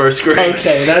myself in first grade.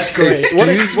 Okay, that's great. What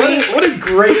a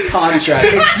great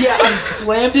contrast. Yeah, I'm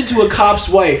slammed into a cop's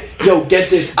wife. Yo, get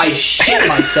this. I shit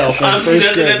myself in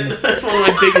first grade. That's one of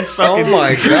my biggest fucking. Oh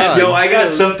my god. Yo, I got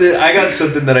something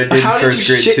that I did How in did first you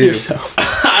grade shit too. yourself?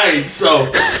 Alright,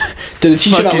 so Did the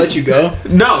teacher not let you go?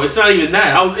 no, it's not even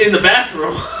that. I was in the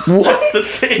bathroom. That's the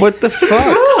thing. What the fuck?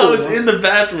 I was in the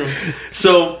bathroom.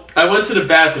 So I went to the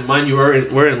bathroom. Mind you,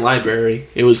 we're in library.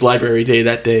 It was library day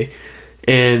that day.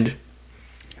 And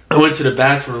I went to the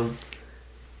bathroom,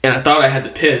 and I thought I had to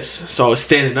piss, so I was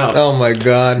standing up. Oh my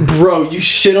god. Bro, you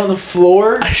shit on the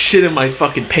floor? I shit in my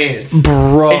fucking pants.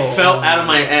 Bro. It fell out of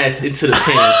my ass into the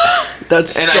pants.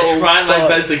 That's And so I tried my fucked.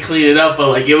 best to clean it up, but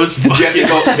like it was fucking,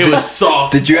 it was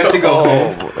soft. Did you have to go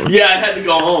home? Yeah, I had to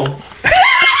go home.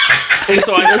 And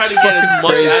so I tried to get as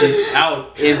much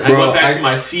out, and I went back to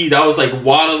my seat. I was like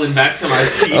waddling back to my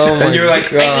seat. Oh my And you were like,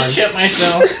 I god. just shit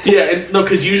myself. Yeah, and no,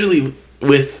 because usually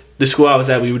with the school I was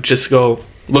at, we would just go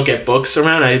look at books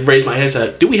around. I raised my hand and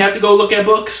said, do we have to go look at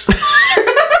books?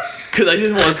 Because I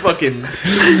didn't want to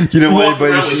fucking You know walk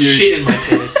what? around with shit in my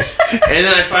pants. And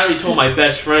then I finally told my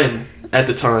best friend at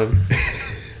the time.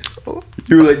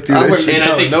 You were like, dude, I wouldn't be And I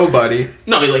telling think- nobody.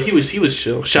 No, like he was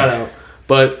chill. Shout out.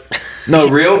 But no,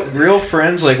 real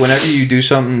friends, like whenever you do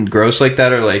something gross like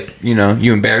that, or like, you know,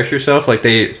 you embarrass yourself, like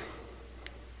they're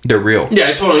real. yeah,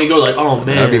 I told him, he go like, oh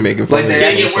man. I'd be making fun Like of they- you.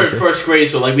 Yeah, again, we're in first grade,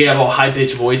 so like we have all high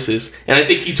pitched voices, and I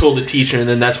think he told the teacher, and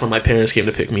then that's when my parents came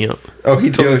to pick me up. Oh,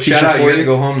 he told Yo, the teacher shout out, you for have to you?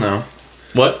 go home though.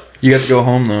 What? You have to go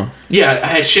home though. Yeah, I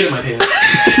had shit in my pants.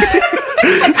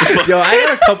 Yo, I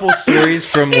got a couple stories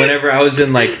from whenever I was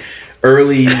in like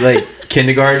early like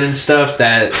kindergarten and stuff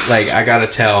that like I gotta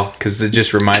tell because it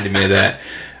just reminded me of that.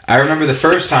 I remember the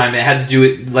first time it had to do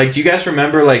with like, do you guys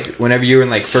remember like whenever you were in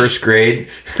like first grade,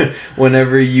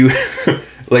 whenever you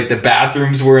like the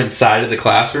bathrooms were inside of the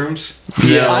classrooms?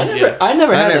 Yeah, I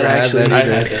never had that actually. that I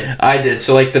either. had that. I did.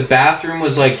 So like the bathroom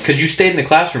was like, because you stayed in the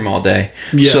classroom all day.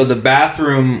 Yeah. So the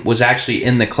bathroom was actually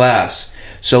in the class.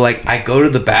 So like I go to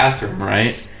the bathroom,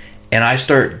 right? And I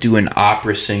start doing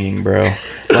opera singing, bro. Like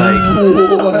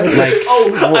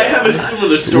Oh, I have a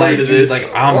similar story like, to dude, this.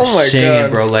 like I'm Oh my singing,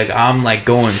 God. bro. Like I'm like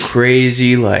going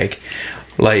crazy, like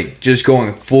just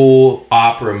going full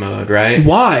opera mode, right?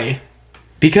 Why?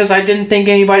 Because I didn't think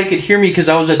anybody could hear me because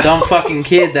I was a dumb fucking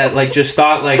kid that like just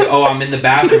thought like, oh, I'm in the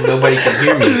bathroom, nobody can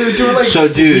hear me. Doing like So,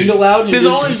 dude, read aloud. There's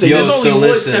only one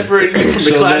listen. separating you from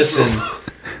the classroom.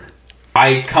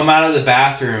 I come out of the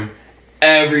bathroom.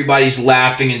 Everybody's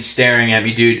laughing and staring at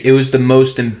me, dude. It was the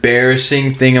most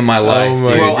embarrassing thing in my life,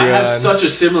 my dude. Bro, I have God. such a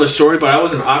similar story, but I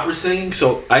wasn't opera singing,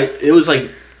 so it was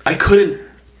like I couldn't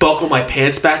buckle my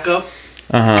pants back up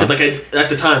because like at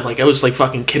the time like I was like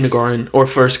fucking kindergarten or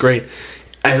first grade,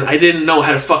 and I didn't know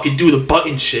how to fucking do the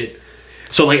button shit.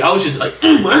 So like I was just like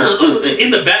in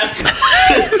the bathroom,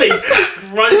 just like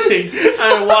grunting, and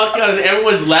I walked out and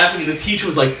everyone's laughing, and the teacher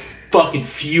was like fucking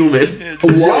fuming.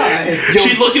 Why?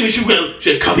 She looked at me, she went,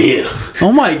 come here.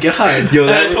 Oh my god. Yo,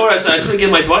 And I that, told her, I said I couldn't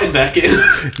get my button back in.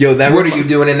 yo, that What are you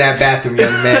doing in that bathroom,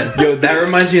 young man? Yo, that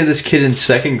reminds me of this kid in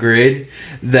second grade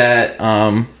that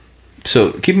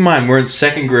so keep in mind we're in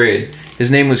second grade.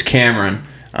 His name was Cameron.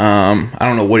 I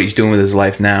don't know what he's doing with his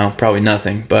life now. Probably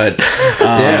nothing. But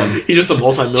Damn. He's just a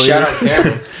multi-millionaire. Shout out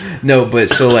Cameron. no, but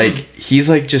so like he's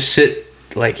like just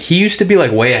like he used to be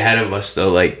like way ahead of us though,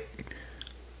 like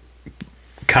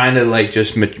kind of like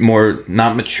just more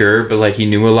not mature, but like he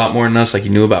knew a lot more than us. Like he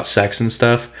knew about sex and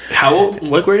stuff. How old?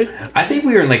 What grade? I think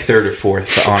we were in like third or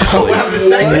fourth,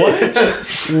 honestly.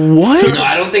 What? No,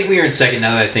 I don't think we were in second.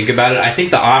 Now that I think about it, I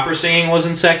think the opera singing was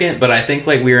in second, but I think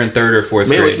like we were in third or fourth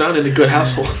Man grade. was not in a good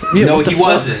household. Yeah, No, what the he fuck?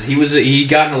 wasn't. He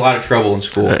got in a lot of trouble in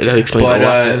school. That explains But a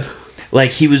lot. Man.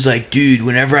 like he was like, dude,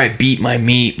 whenever I beat my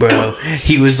meat, bro,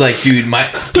 he was like, dude,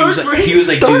 he was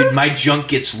like, dude, my junk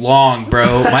gets long,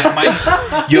 bro.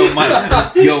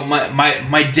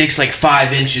 My dick's like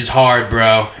 5 inches hard,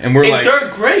 bro. And we're In like,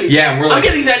 third grade? yeah, and we're I'm like,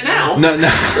 getting that now. no.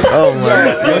 Oh my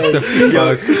god. What the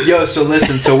fuck? Yo, so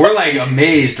listen, so we're like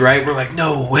amazed, right? We're like,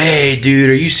 no way, dude.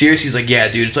 Are you serious? He's like, yeah,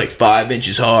 dude, it's like 5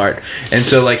 inches hard. And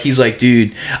so like he's like,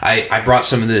 dude, I brought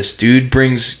some of this. Dude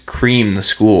brings cream to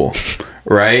school,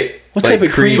 right? What type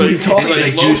of cream are you talking And he's about?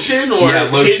 like, dude, Lotion or yeah,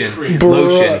 his lotion, cream?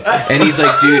 lotion. And he's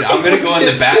like, dude, I'm gonna go in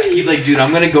the He's like, dude,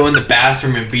 I'm gonna go in the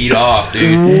bathroom and beat off, dude.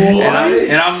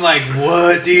 And I'm like,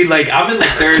 what, dude? Like, I'm in like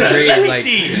third grade. Let me Like,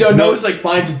 see. Yo, no, it's like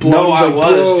mine's blown. no, He's I like,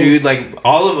 was, bro. dude. Like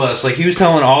all of us, like he was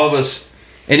telling all of us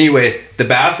Anyway, the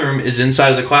bathroom is inside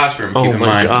of the classroom. Oh keep in my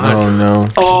mind. God. Oh no.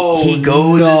 Oh, He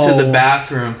goes no. into the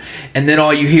bathroom, and then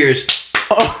all you hear is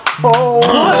Oh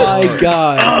my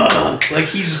god. like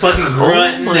he's fucking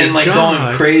grunting my and like God.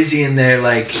 going crazy in there,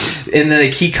 like, and then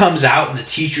like he comes out and the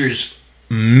teacher's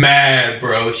mad,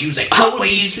 bro. She was like, "What are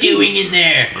you doing in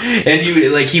there?" And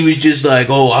he was just like,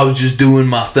 "Oh, I was just doing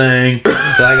my thing,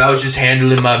 like I was just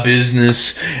handling my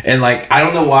business." And like I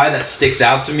don't know why that sticks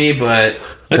out to me, but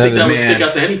I think that would Man. stick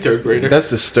out to any third grader. That's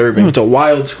You disturbing. went to a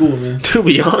wild school, man. To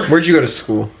be honest. Where'd you go to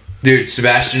school? dude,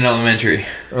 Sebastian Elementary.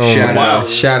 Oh, Shout wow. out.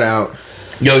 Shout out.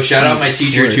 Yo, shout out my Jesus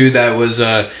teacher Christ. too. That was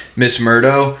Miss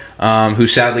Murdo, who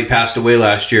sadly passed away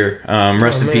last year.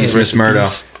 Rest in man. peace, Miss Murdo.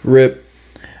 Rip.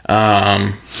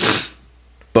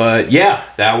 But yeah,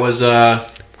 that was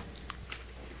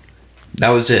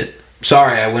it.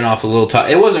 Sorry, I went off a little.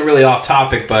 It wasn't really off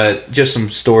topic, but just some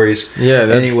stories. Yeah,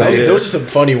 that's Anyway. Those are some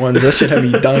funny ones. That shit had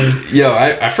me dying. Yo,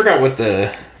 I forgot what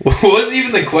was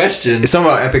even the question. It's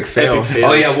something about epic fail. Epic fail.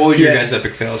 Oh yeah, what was your Yeah. guys'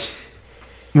 epic fails?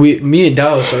 Me and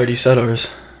Dallas already said ours.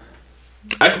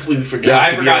 I completely forgot. Yeah, I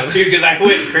to be forgot honest. too because I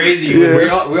went crazy.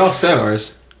 Yeah. We all said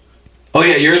ours. Oh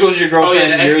yeah, yours was your Oh girlfriend.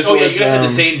 yeah, yours you was, guys had the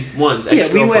same ones.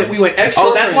 Yeah, we went ex.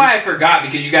 Oh, that's why I forgot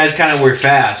because you guys kind of were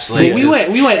fast. Like, we went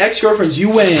ex girlfriends. You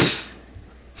went.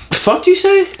 Fuck, do you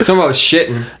say? Something about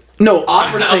shitting. No,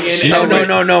 opera singing.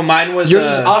 No. Mine was Yours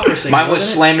was opera singing. Mine was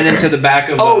wasn't it? slamming into the back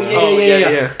of. Oh yeah.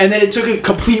 yeah. And then it took a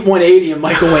complete 180, and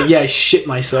Michael went, "Yeah, I shit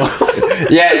myself."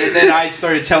 Yeah, and then I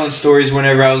started telling stories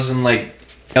whenever I was in like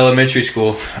elementary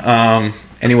school.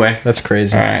 Anyway, That's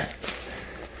crazy. all right.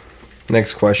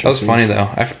 Next question. That was please. funny though.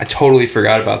 I totally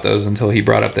forgot about those until he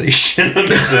brought up that he shit on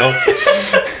himself.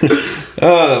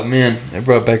 Oh man, that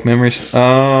brought back memories.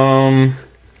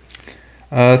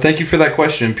 Thank you for that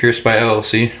question, Pierce by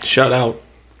LLC. Shout out.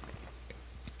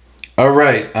 All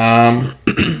right.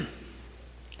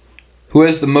 Who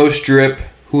has the most drip?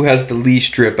 Who has the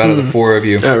least drip out of the four of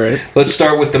you? All right. Let's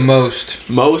start with the most.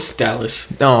 Most Dallas.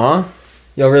 Aw.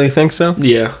 Y'all really think so?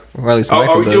 Yeah. Or at least Are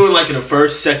Michael we does. doing like in a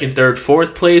first, second, third,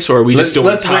 fourth place, or are we just doing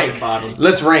let's top rank. and bottom?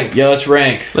 Let's rank. Yeah, let's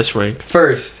rank. Let's rank.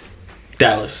 First.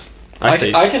 Dallas. I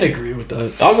say. I can agree with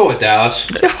that. I'll go with Dallas.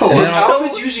 Yo, His I'm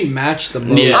outfits usually match the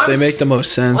most. Yeah. They make the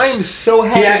most sense. I'm so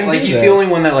happy. Yeah, to like hear he's that. the only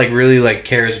one that like really like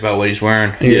cares about what he's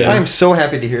wearing. Yeah. I'm so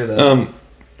happy to hear that. I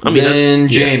mean, then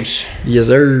that's, yeah. James. Yes,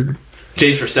 sir.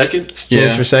 James for second. James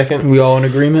Yeah. for second. We all in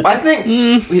agreement? I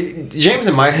think James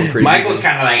and Michael are pretty Michael's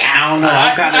even. kind of like, I don't know.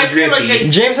 I'm kind I of feel like drippy.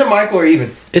 James and Michael are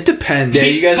even. It depends. Yeah,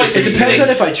 you guys are But It pretty depends big. on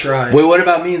if I try. Wait, what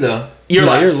about me though? You're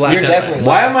No, last. you're last. You're definitely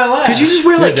Why am I last? Because you just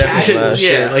wear like You're definitely casual last.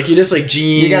 shit. Yeah. Like you just like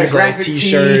jeans, You got a like graphic tee,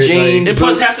 t-shirt. jeans. And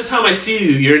plus, Boots. half the time I see you,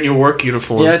 you're in your work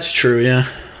uniform. Yeah, that's true. Yeah.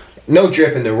 No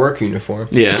drip in their work uniform.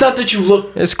 Yeah. It's not that you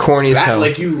look. It's corny as That, hell.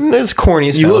 like, you- It's corny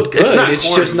as You hell. look good. It's not. It's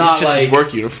corny, just not it's just his like.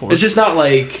 work uniform. It's just not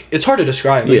like. It's hard to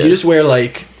describe. Like Yeah. you just wear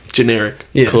like. generic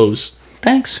Yeah. clothes.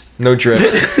 Thanks. No drip.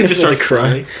 Just start Like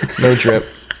crying. crying. No drip.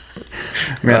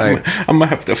 Man, Right. I'm gonna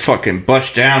have to fucking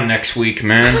bust down next week,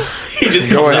 man. He just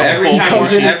Go comes ahead. out every full time,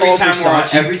 comes we're, in every, all time we're on,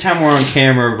 Versace. every time we're on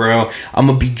camera, bro, I'm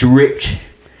gonna be dripped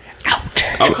out.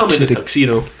 I'll come in a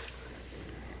tuxedo.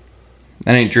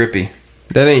 That ain't drippy.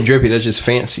 That ain't drippy. That's just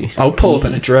fancy. I'll pull up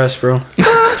in a dress, bro.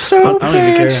 So I don't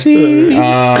even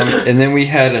care. And then we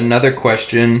had another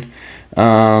question.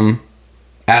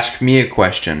 Ask me a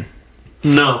question.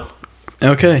 No.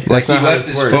 Okay. That's Like, not he how left this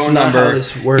his works. phone That's not number. how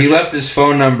this works. He left his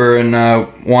phone number and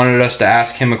wanted us to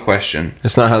ask him a question.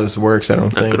 That's not how this works. I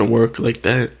don't Not think. gonna work like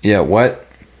that. Yeah, what?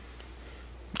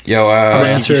 Yo, Our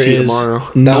answer see is tomorrow.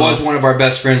 that no. was one of our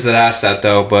best friends that asked that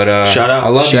though. But Shout out. I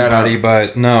love Shout you, out. buddy.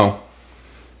 But no,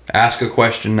 ask a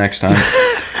question next time.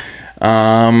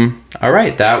 All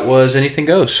right, that was anything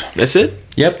goes. That's it.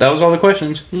 Yep, that was all the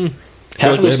questions.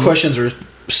 Half of those questions were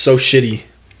so shitty.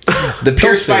 The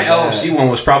Pierce say by that. LLC one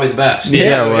was probably the best.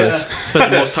 Yeah, it was.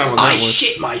 Spent the most time on that I one.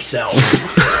 shit myself.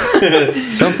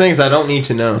 Some things I don't need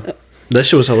to know. That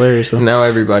shit was hilarious though. Now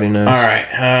everybody knows. All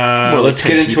right, More like let's 10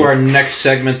 get into people. our next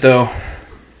segment though.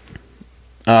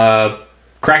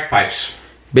 Crack pipes.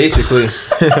 Basically,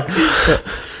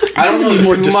 I don't know Be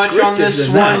more too much on descriptive this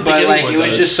than that. one, but I think like anyone it was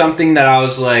does. just something that I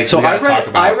was like, So we gotta talk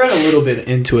about. I read a little bit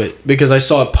into it because I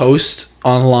saw a post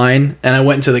online and I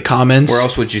went into the comments. Where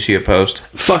else would you see a post?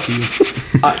 Fuck you.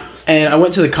 And I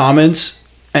went to the comments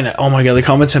and oh my god, the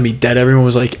comments had me dead. Everyone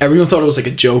thought it was like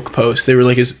a joke post. They were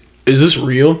like, is this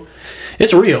real?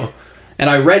 It's real. And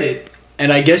I read it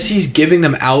and I guess he's giving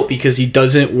them out because he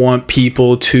doesn't want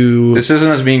people to This isn't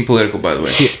us being political, by the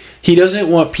way. he doesn't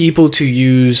want people to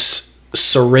use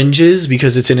syringes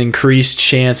because it's an increased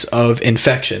chance of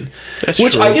infection. That's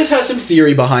Which true. I guess has some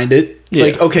theory behind it. Yeah.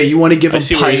 Like, okay, you want to give I them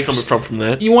see where he's pipes. coming from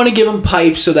that. You want to give them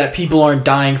pipes so that people aren't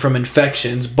dying from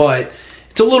infections, but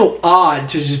it's a little odd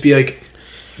to just be like,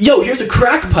 yo, here's a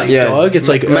crack pipe, dog. It's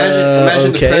like,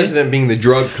 imagine okay. the president being the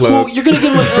drug plug. Well, you're gonna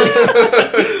give him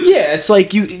yeah, it's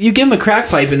like you give him a crack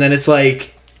pipe and then it's crack,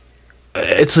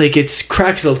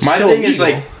 so it's My still thing is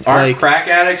illegal. like, aren't crack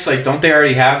addicts like? Don't they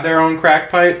already have their own crack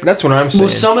pipe? That's what I'm saying. well,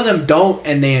 some of them don't,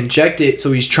 and they inject it,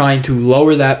 so he's trying to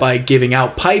lower that by giving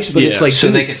out pipes. But it's Yeah. like, So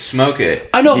dude, they can smoke it.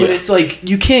 I know, but Yeah. it's like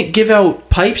you can't give out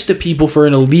pipes to people for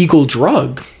an illegal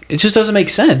drug. It just doesn't make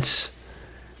sense.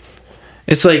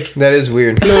 It's like, That is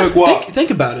weird. think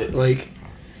about it. Like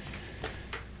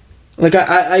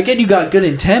I get you got good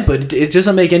intent, but it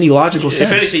doesn't make any logical sense.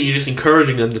 If anything, you're just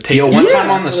encouraging them to take. Yo, one time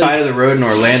Yeah, on the side of the road in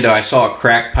Orlando, I saw a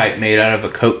crack pipe made out of a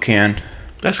Coke can.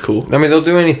 That's cool. I mean, they'll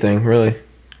do anything, really.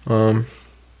 But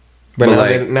now,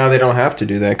 like- now they don't have to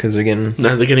do that because they're getting...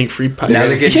 Now they're getting free pipes. Now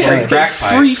they're getting free yeah, crack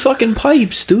free pipes. fucking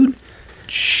pipes, dude.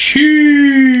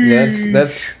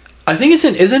 That's I think it's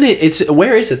in, isn't it? It's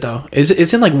where is it though?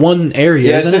 It's in like one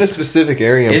area, yeah, it's isn't in a it? specific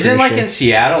area. I'm Isn't pretty like sure. in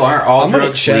Seattle? Aren't all I'm gonna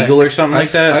drugs check. legal or something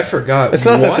like that? I forgot. It's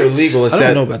not that they're What? legal. It's I don't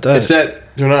that, know about that. It's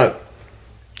that they're not...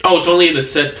 Oh, it's only in a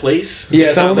set place. Yeah,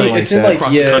 it's something only like it's in that. like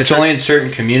Across the yeah. country. It's only in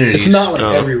certain communities. It's not like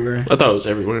Oh. everywhere. I thought it was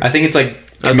everywhere. I think it's like I was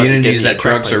about to communities get me a that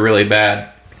crack drugs pipe. are really bad.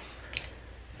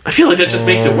 I feel like that just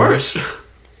makes it worse. I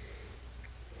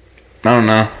don't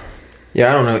know. Yeah,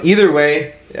 I don't know. Either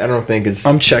way, I don't think it's...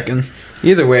 I'm checking.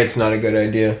 Either way, it's not a good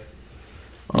idea.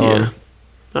 Yeah.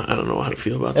 I don't know how to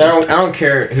feel about And that. I don't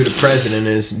care who the president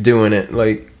is doing it.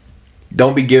 Like,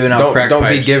 Don't be giving out crack don't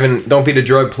pipes. don't be the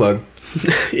drug plug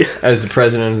Yeah. as the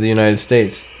president of the United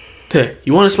States. Hey,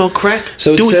 you want to smell crack?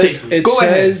 So Do it says safely. it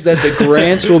says that the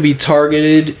grants will be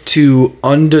targeted to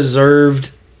undeserved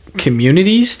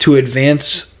communities to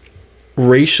advance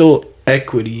racial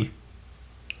equity.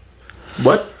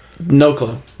 What? No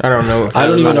clue. I don't know. I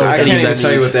don't even know what I that can't even means.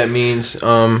 tell you what that means.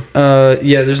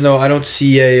 Yeah, there's no. I don't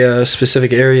see a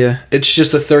specific area. It's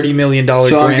just a $30 million So I'm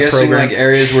grant guessing program. like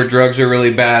areas where drugs are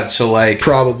really bad. So like,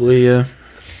 Probably, yeah.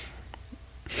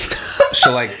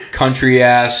 so like country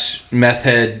ass meth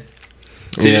head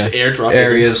They Yeah. just airdrop it.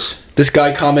 areas. This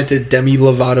guy commented Demi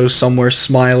Lovato somewhere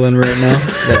smiling right now.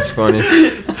 That's funny.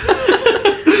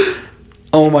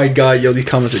 Oh my god, yo, these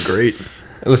comments are great.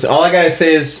 Listen, all I gotta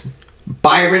say is,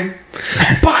 Byron,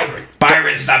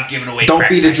 Byron, stop giving away. don't crack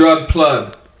be the pipes. drug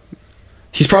plug.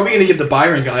 He's probably gonna give the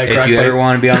Byron guy a If crack you pipe. ever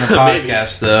want to be on the Maybe.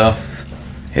 podcast, though,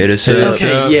 hit us Hit up. us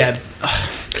Okay, up. yeah.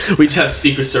 We just have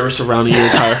Secret Service surrounding your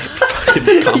entire fucking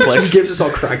He complex. gives us all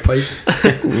crack pipes.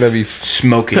 That'd be...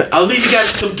 Smoke it. I'll leave you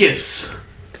guys with some gifts.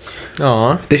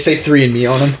 Aw. They say 3&Me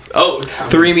on them. Oh,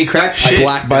 3-me crack pipe.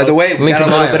 Black By the way, we Link got a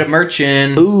in little bio. bit of merch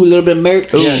in. Ooh, a little bit of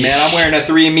merch. Ooh, man, I'm wearing a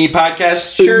 3Me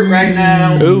podcast shirt right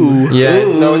now. Ooh. Yeah,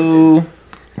 no, Ooh.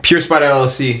 Pure Spot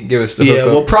LLC, give us the Yeah, hookup.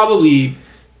 we'll probably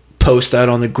post that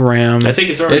on the gram. I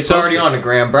think it's already It's already posted. on the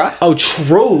gram, bruh. Oh,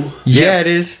 true. Yeah, it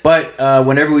is. But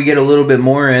whenever we get a little bit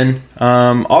more in,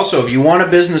 also, if you want a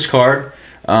business card,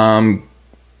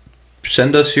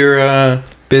 send us your...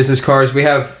 Business cards, we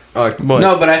have... What?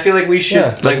 No, but I feel like we should...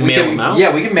 Yeah. Like, we Mail can, them out?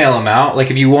 Yeah, we can mail them out.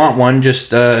 Like, if you want one,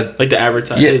 just... Like the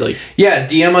advertising. Yeah. Like, yeah,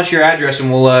 DM us your address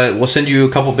and we'll send you a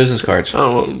couple business cards.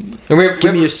 oh, And we have,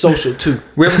 Give me a social too.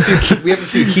 we have a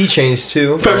few keychains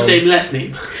too. first name, last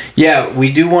name. Yeah,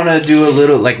 we do want to do a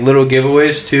little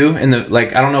giveaways too. And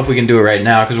I don't know if we can do it right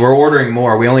now because we're ordering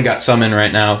more. We only got some in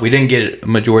right now. We didn't get a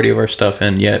majority of our stuff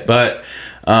in yet, but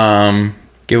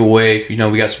giveaway.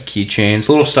 We got some keychains,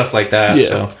 little stuff like that. Yeah.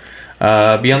 So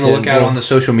be on the Yeah, lookout well, on the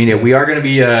social media. We are going to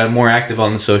be more active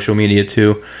on the social media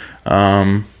too.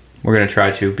 We're going to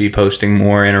try to be posting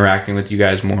more, interacting with you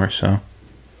guys more. So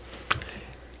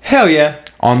Hell yeah.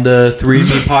 on the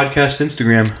 3Me podcast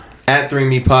Instagram. At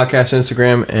 3Me Podcast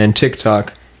Instagram and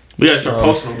TikTok. We gotta start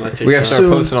posting on that TikTok. We have to start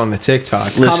Soon. posting on the TikTok.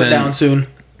 Listen. Comment down soon.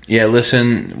 Yeah,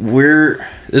 listen, this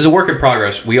is a work in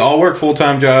progress. We all work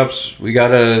full-time jobs.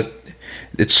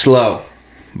 It's slow,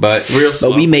 but Real slow.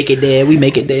 But we make it there. We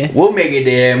make it there. we'll make it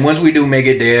there. And once we do make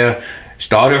it there,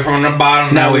 started from the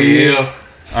bottom, now we're here.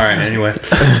 All right, anyway.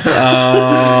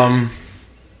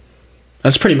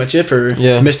 That's pretty much it for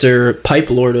Yeah. Mr. Pipe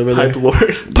Lord over there. Pipe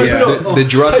Lord. Yeah. The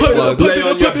drug Pipe it plug. up. Lay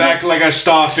on your back like a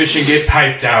starfish and get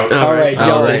piped out. All right, All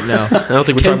yo. right, now. I don't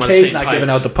think we're Kim talking about the K's same not pipes. giving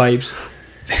out the pipes.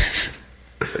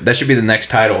 That should be the next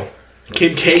title.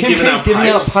 Kim K giving out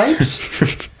pipes.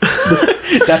 pipes?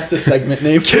 That's the segment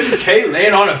name. Okay,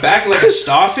 laying on a back like a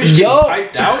starfish Yo. getting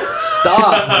piped out?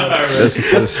 Stop.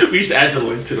 That's- We just add the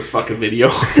link to the fucking video.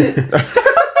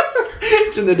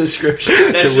 It's in the description.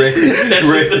 That's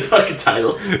just the fucking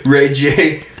title. Ray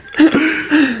J.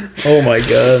 Oh my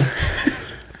god.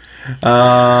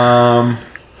 All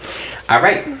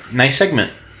right, nice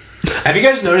segment. Have you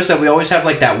guys noticed that we always have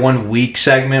like that 1 week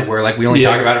segment where like we only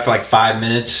talk about it for like 5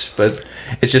 minutes, but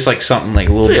it's just like something like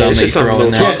a little dumb that you throw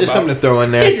in there. Yeah, just something to throw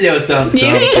in there. Something for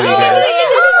you guys.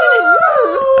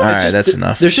 All right, that's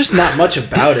enough. There's just not much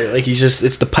about it. Like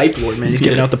it's the pipe lord, man. He's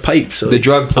giving out the pipe. So The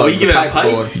drug plug. he giving out pipe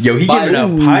pipe? lord. Yo, he giving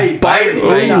out pipe. Byron. He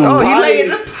laying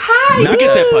the pipe. Not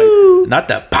Get that pipe. Not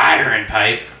the Byron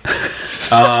pipe.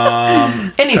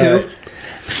 Anywho.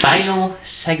 Final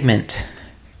segment.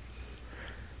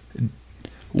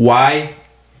 Why?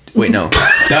 Wait, no.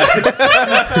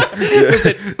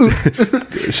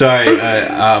 Sorry,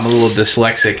 I'm a little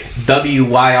dyslexic.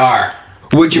 WYR.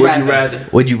 Would you rather?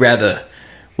 Would you rather?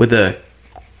 With a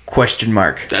question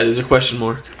mark. That is a question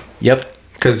mark. Yep.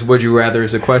 Because would you rather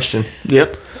is a question.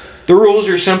 Yep. The rules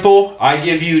are simple. I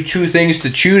give you 2 things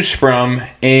to choose from,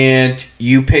 and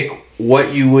you pick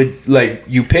what you would like.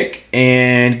 You pick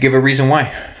and give a reason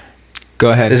why. Go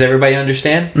ahead. Does everybody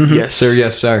understand? Yes, Sir,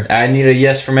 yes, sir. I need a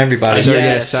yes from everybody. Sir, Yes.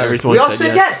 yes, sir. Everyone We all said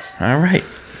said yes. yes. All right.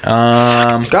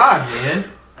 God, man.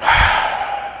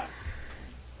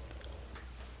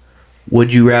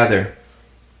 Would you rather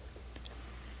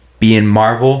be in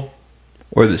Marvel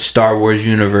or the Star Wars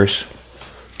universe?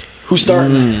 who's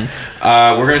starting?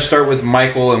 We're gonna start with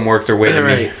Michael and work their way to All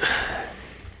me. right.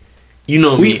 You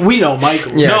know me. We know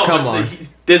Michael. Yeah, no, come but on.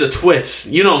 There's a twist.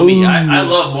 You know me. I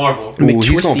love Marvel. Ooh, he's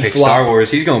McTwisty gonna pick flop. Star Wars.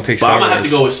 He's gonna pick But Star I'm Wars. gonna have to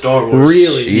go with Star Wars.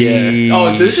 Really? Jeez.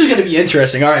 Oh, so this is gonna be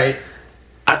interesting. All right.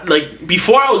 Like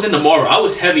before I was into Marvel, I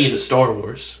was heavy into Star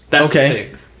Wars. That's Okay. the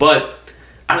thing. But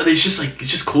it's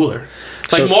just cooler.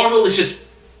 Like So- Marvel is just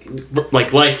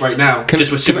like life right now,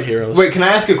 just with superheroes. Wait, can I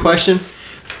ask a question?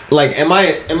 Like, am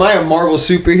I a Marvel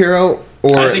superhero I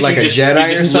or think like you a just- Jedi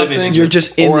you or just live in- something? You're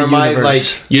just in or the am I universe.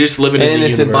 like You're just living an in the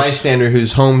innocent universe. bystander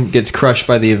whose home gets crushed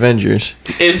by the Avengers?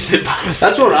 Innocent bystander.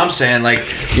 That's what I'm saying. Like,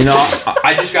 you know,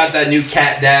 I just got that new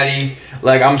cat daddy.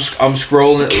 Like, I'm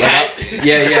scrolling. Cat? Like,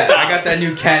 yeah. I got that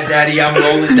new cat daddy. I'm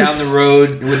rolling down the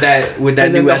road with that And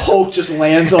then new the Hulk just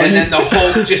lands on and you. then the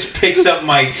Hulk just picks up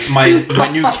my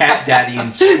new cat daddy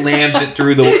and slams it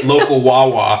through the local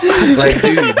Wawa. Like,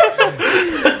 dude,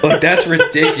 like that's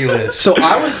ridiculous. So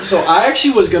I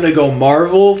actually was gonna go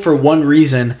Marvel for one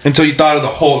reason. Until you thought of the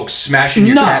Hulk smashing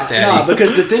your cat daddy. Nah,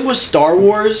 because the thing with Star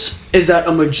Wars is that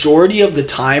a majority of the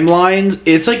timelines,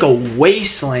 it's like a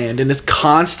wasteland and it's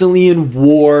constantly in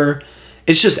war.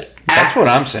 It's just That's what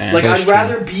I'm saying. Like, That's I'd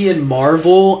rather be in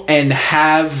Marvel and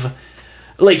have,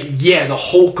 like, yeah, the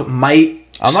Hulk might.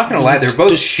 I'm not gonna lie, they're both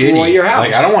destroy shitty. your house.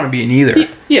 Like, I don't want to be in either.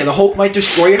 Yeah, the Hulk might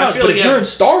destroy your I house. feel But like, if yeah. you're in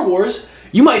Star Wars,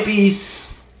 you might be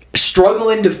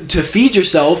struggling to feed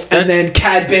yourself, and then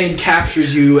Cad Bane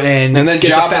captures you and then gets a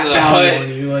Jabba fat the bounty Hutt-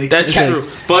 on you. Like, That's it's like- true.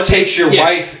 But Takes your yeah.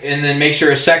 wife and then makes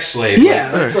her a sex slave.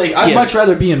 Yeah, it's like I'd Yeah. much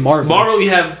rather be in Marvel. Marvel, you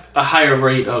have a higher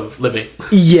rate of living.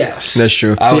 Yes. That's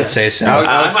true. I would Yes. say so. I would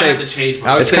I might say- have to change.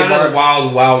 I would It's say kind of the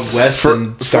Marvel. wild, wild west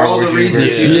in For Star all Wars the reasons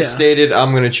universe. you Yeah. just stated,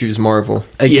 I'm gonna choose Marvel.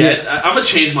 Yeah, I'm gonna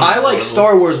change my. I like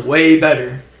Star Wars way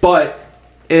better, but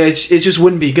it just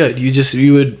wouldn't be good.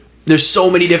 You would. There's so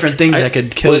many different things that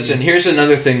could kill Listen, you. here's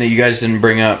another thing that you guys didn't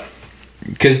bring up.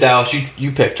 Because Dallas,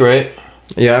 you picked, right?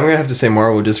 Yeah, I'm gonna have to say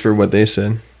Marvel just for what they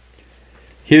said.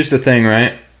 Here's the thing,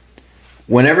 right?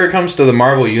 Whenever it comes to the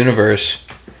Marvel universe,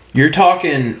 you're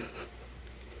talking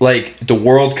like the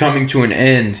world coming to an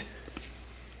end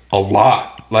a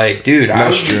lot. Like, dude, I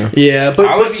That's would, true. Yeah, I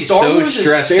but would be Star so Wars is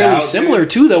stressed fairly out, similar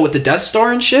too, though, with the Death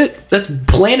Star and shit. That's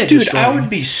planet Dude, destroying. I would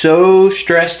be so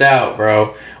stressed out,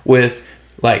 bro, with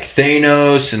like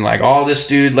Thanos and like all this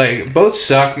dude. Like, both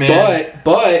suck, man.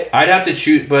 But I'd have to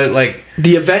choose, but like,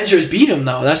 the Avengers beat him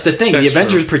though. That's the thing. That's The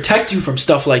Avengers true. protect you from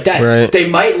stuff like that. Right. They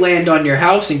might land on your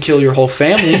house and kill your whole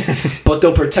family, but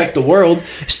they'll protect the world.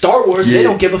 Star Wars, they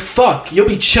don't give a fuck. You'll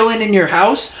be chilling in your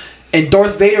house, and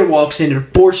Darth Vader walks in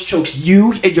and force chokes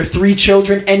you and your 3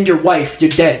 children and your wife. You're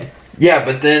dead. yeah,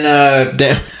 but then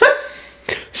Damn.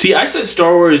 See, I said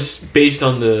Star Wars based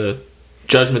on the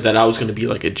judgment that I was gonna be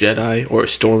like a Jedi or a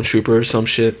stormtrooper or some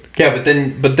shit. yeah, but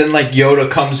then like Yoda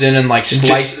comes in and like Just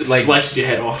like slice your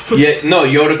head off. yeah, no,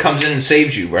 Yoda comes in and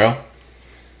saves you, bro.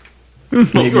 Well,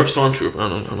 if you're a stormtrooper, I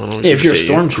don't know. Yeah, if you're a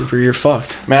stormtrooper, you're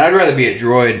fucked. Man, I'd rather be a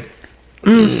droid.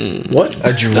 What?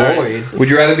 A droid. Would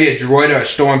you rather be a droid or a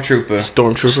stormtrooper?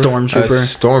 Stormtrooper. A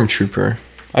Stormtrooper. stormtrooper.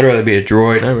 I'd rather be a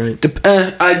droid. All right.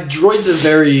 Droid's a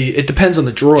very. It depends on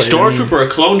the droid. Stormtrooper or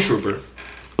clone trooper?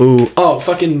 Ooh. Oh,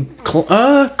 fucking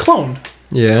clone.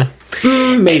 Yeah.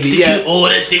 Maybe. Yeah.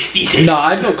 Order 66. No,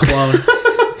 I'd go clone.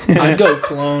 I'd go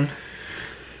clone.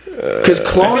 Because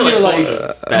clone, I feel you're like like,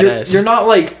 clone, badass. you're not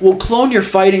like, well, clone, you're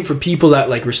fighting for people that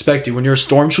like respect you. When you're a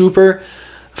stormtrooper,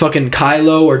 fucking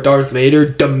Kylo or Darth Vader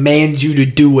demands you to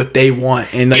do what they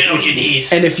want, and like, Get on your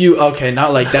knees. and if you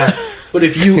not like that, but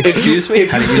if you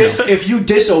if you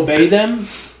disobey them,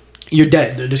 you're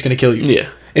dead. They're just gonna kill you. Yeah.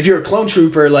 If you're a clone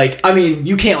trooper, like, I mean,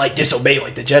 you can't like disobey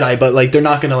like the Jedi, but like they're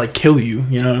not gonna like kill you.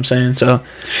 You know what I'm saying? So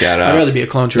Shout out. I'd rather be a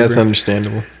clone trooper. That's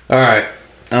understandable. All right.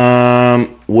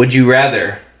 Would you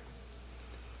rather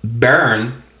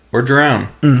burn or drown?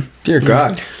 Dear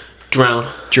God.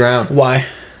 Drown. Drown. Why?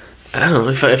 I don't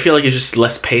know. I feel like it's just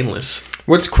less painless.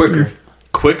 What's quicker?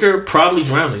 Quicker, probably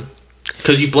drowning.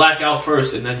 Because you black out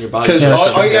first and then your body... Because Yeah,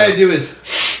 all you gotta do is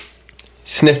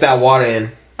sniff that water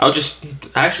in. I'll just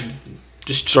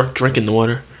start drinking the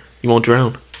water. You won't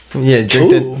drown. Yeah,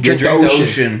 drink Ooh. the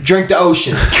ocean. Drink the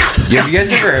ocean. Yeah, you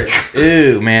guys ever?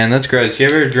 Ew, man, that's gross. You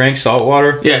ever drank salt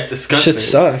water? Yeah, it's disgusting. Shit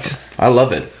sucks. I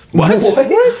love it. What? Oh, I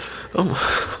don't know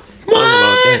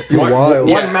about that. Wild.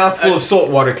 One mouthful of salt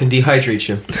water can dehydrate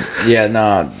you. Yeah,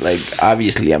 no, like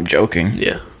obviously I'm joking.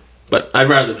 Yeah. But I'd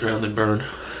rather drown than burn.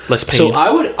 Less pain. So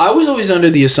I was always under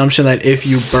the assumption that if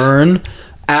you burn,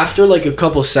 after like a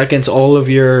couple seconds, all of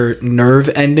your nerve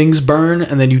endings burn,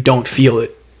 and then you don't feel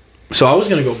it. So I was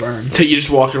gonna go burn, You just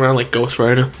walking around like Ghost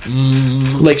Rider.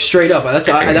 like straight up.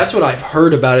 That's what I've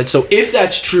heard about it. So if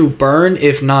that's true, burn.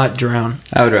 If not, drown.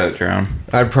 I would rather drown.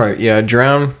 I'd probably,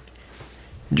 drown.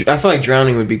 I feel like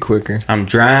drowning would be quicker. I'm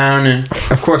drowning.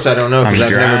 Of course, I don't know because I'm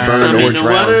I've never drowning. burned I'm or in the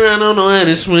water, drowned. I don't know how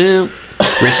to swim.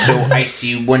 Wrist so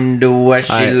icy, wonder why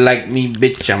she Alright. like me,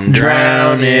 bitch. I'm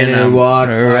Drowning drowning in in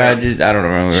water. water. I don't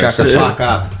remember. Shut the fuck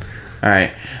up. All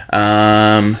right.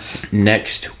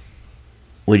 Next,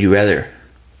 would you rather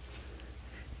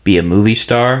be a movie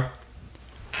star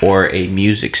or a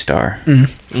music star?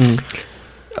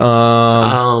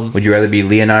 Would you rather be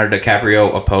Leonardo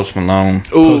DiCaprio or Post Malone?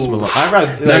 Post Malone. I'd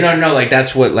rather, No. Like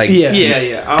that's what like. Yeah.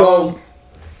 Yeah. Go.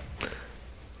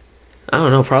 I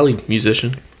don't know. Probably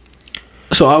musician.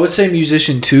 So I would say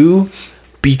musician too,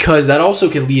 because that also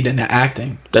can lead into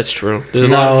acting. That's true. There's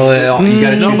a lot No, of you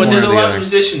gotta choose no, but one there's or a the lot other. of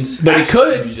musicians. But it actual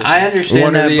could. musicians. I understand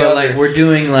One or that, the but other. like we're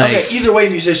doing like. Okay, either way,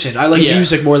 musician. I like Yeah.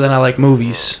 music more than I like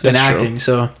movies and That's true. acting.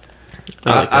 So,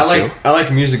 I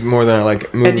like music more than I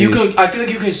like movies. and you could, I feel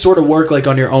like you can sort of work like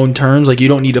on your own terms. Like you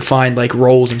don't need to find like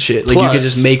roles and shit. Like you can Plus-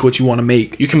 just make what you want to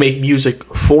make. You can make music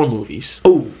for movies.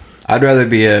 Oh, I'd rather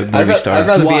be a movie star. I'd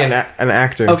rather Why? be an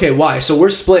actor. okay. Why? So we're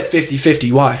split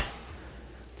 50-50. Why?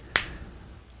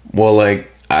 Well, like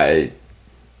I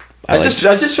like- just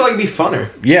feel like it'd be funner.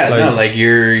 yeah, like- no, like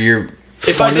you're.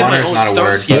 If I did my funner's own not a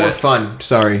stunts, word, yeah. More fun.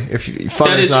 Sorry, if fun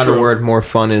That is is not true. a word. More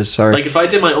fun is. Sorry. Like if I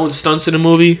did my own stunts in a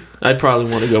movie, I'd probably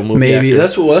want to go movie Maybe actor.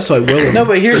 that's why Will. No,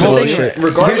 but here's the Bullshit. thing. Right?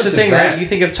 Regardless Here's the of thing, that- right? You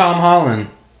think of Tom Holland.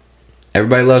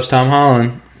 Everybody loves Tom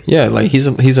Holland. yeah, like he's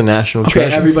a national Okay,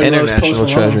 treasure. everybody loves International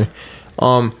Post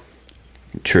Malone.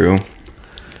 treasure. True.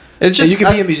 It's So just you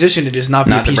can be a musician and just not be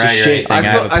Not a to piece of brag or shit. anything. I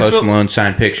have a I Post feel- Malone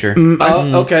signed picture.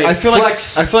 Okay, I feel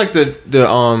flex. like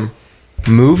the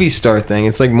movie star thing.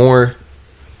 It's like more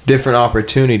different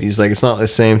opportunities. Like it's not the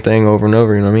same thing over and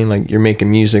over. You know what I mean? Like you're making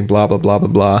music, blah blah blah blah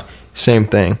blah. Same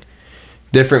thing.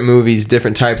 Different movies,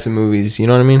 different types of movies. You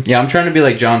know what I mean? Yeah, I'm trying to be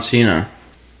like John Cena.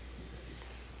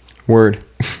 Word.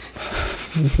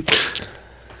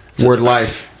 Word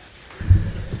life.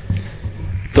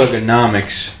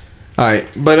 Thugonomics. All right,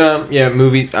 but yeah,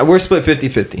 movie. We're split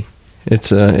 50-50.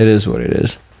 It is what it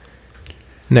is.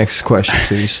 Next question,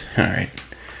 please. All right.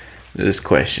 This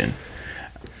question.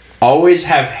 Always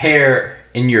have hair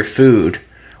in your food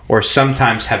or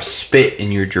sometimes have spit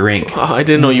in your drink. Oh, I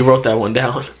didn't know you wrote that one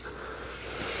down.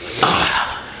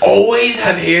 Always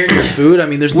have hair in your food. I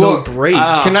mean, there's Well, no break.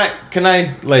 Can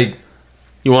I like?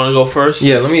 You want to go first?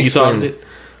 Yeah, let me You thought of explain. it?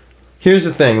 Here's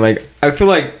the thing. Like, I feel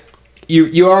like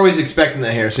you're always expecting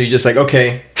the hair, so you just like,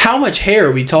 okay, How much hair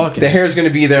are we talking? the hair's gonna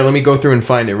be there. Let me go through and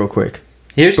find it real quick.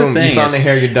 Here's Boom, the thing. you found the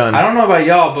hair. You're done. I don't know about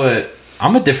y'all, but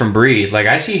I'm a different breed. Like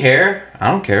I see hair, I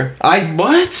don't care.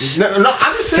 What? No,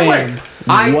 I'm the same way. Fam.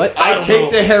 I What? I I don't take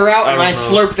know. the hair out I and I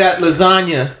don't know. slurp that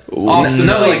lasagna off the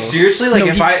No, plate. like seriously, like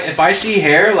No, if I see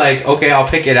hair, like okay, I'll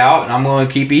pick it out and I'm going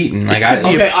to keep eating. Like I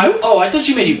Okay, I thought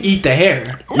you meant you eat the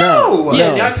hair. No.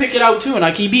 Yeah, I pick it out too, and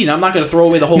I keep eating. I'm not gonna throw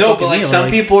away the whole no, fucking but like meal.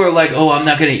 some people are like, oh, I'm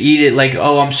not gonna eat it. Like,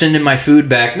 oh, I'm sending my food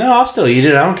back. No, I'll still eat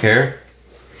it. I don't care.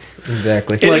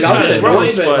 Exactly. It like is I'm kinda annoyed,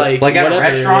 gross, but but- like Like at whatever, a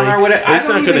restaurant like, or whatever, I it's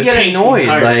not don't even gonna get taint the annoyed.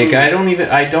 entire Like food.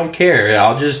 I don't care.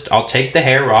 I'll take the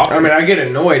hair off. I mean, I get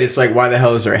annoyed. It's like, why the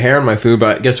hell is there hair in my food?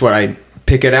 But guess what? I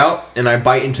pick it out and I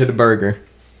bite into the burger.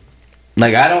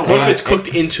 Like I don't. What if it's cooked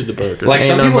into the burger? Like Ain't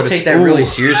some none people but take it's- that really Ooh.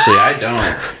 seriously. I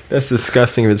don't. That's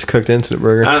disgusting if it's cooked into the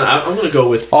burger. I'm gonna go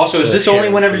with. Also, is the this only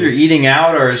hair whenever food. you're eating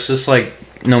out, or is this like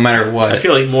no matter what. I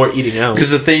feel like more eating out.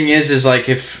 Because the thing is like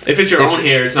if If it's your own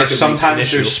hair, it's not if gonna be sometimes an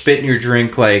issue. there's spit in your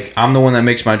drink, like I'm the one that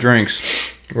makes my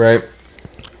drinks. Right.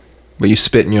 But you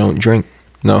spit in your own drink.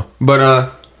 No.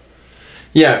 But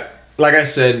yeah, like I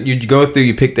said, you go through,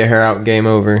 you pick the hair out, game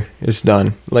over, it's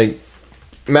done. Like,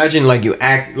 imagine like you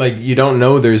act like you don't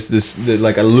know there's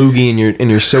like a loogie in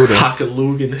your soda.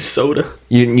 Hockaloo in the soda.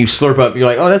 You slurp up, you're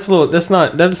like, oh, that's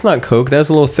not Coke, that's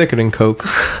a little thicker than Coke.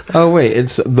 Oh wait,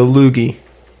 it's the loogie.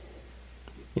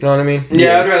 You know what I mean?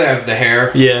 Yeah, I'd rather have the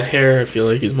hair. Yeah, hair I feel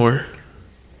like is more.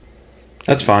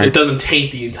 That's fine. It doesn't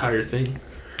taint the entire thing.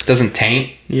 Doesn't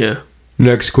taint. Yeah.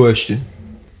 Next question.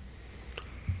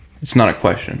 It's not a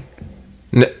question.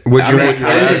 Would you rather?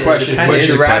 It is a question. It Would is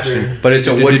you a rather? question, but it's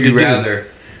a would you rather.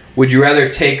 Would you rather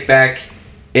take back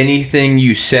anything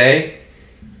you say,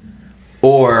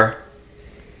 or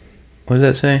what does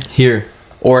that say? Here.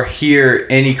 Or hear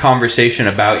any conversation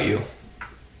about you?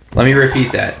 Let me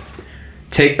repeat that.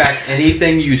 Take back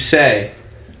anything you say,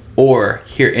 or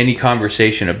hear any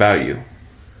conversation about you.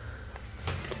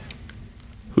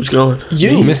 Who's going? You,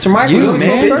 Mr. Michael, You,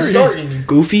 man. Been starting, you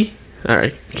goofy. All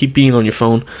right. Keep being on your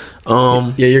phone.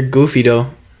 Yeah, you're goofy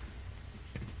though.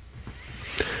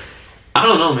 I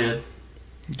don't know, man.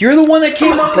 You're the one that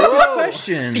came up with this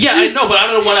question. Yeah, I know, but I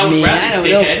don't know what I would rather. I don't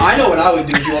dickhead. know. I know what I would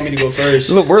do if you want me to go first.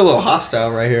 Look, we're a little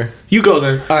hostile right here. You go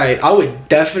then. All right, I would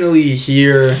definitely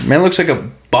hear. Man looks like a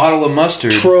bottle of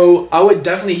mustard. I would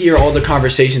definitely hear all the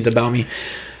conversations about me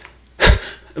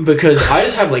because I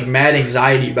just have like mad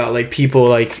anxiety about like people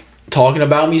like talking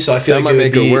about me. So I feel That like might it would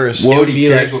make it be worse. it would Nobody be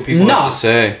cares like, what people have to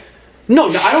say. No,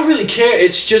 I don't really care.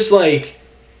 It's just like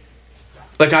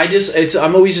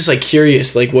I'm always just like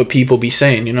curious like what people be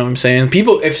saying. You know what I'm saying?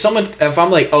 If I'm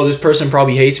like, oh, this person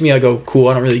probably hates me, I go, cool.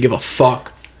 I don't really give a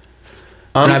fuck,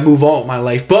 and I move on with my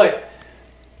life. But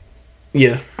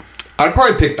yeah, I'd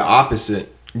probably pick the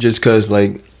opposite, just because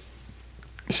like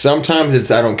sometimes it's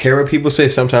I don't care what people say.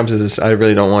 Sometimes it's I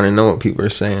really don't want to know what people are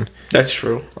saying. That's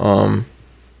true.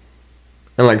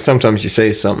 And like sometimes you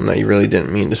say something that you really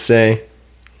didn't mean to say,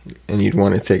 and you'd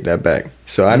want to take that back.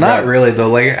 So I'd Not really though.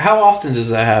 Like, how often does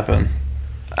that happen?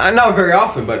 Not very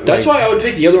often, but that's like, why I would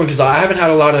pick the other one because I haven't had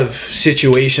a lot of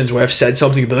situations where I've said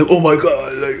something and be like, oh my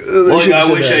god, like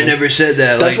I wish I never said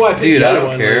that. That's like, why I picked dude, the I other don't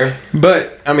one, care. like-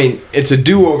 But I mean, it's a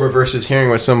do-over versus hearing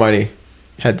what somebody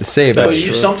had to say about But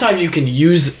you. sometimes you can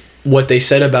use what they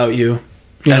said about you.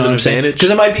 You As know what an I'm saying? advantage? Because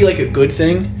it might be like a good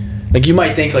thing. Like you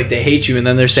might think like they hate you, and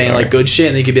then they're saying like good shit,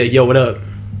 and they could be like, "Yo, what up?"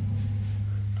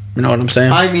 You know what I'm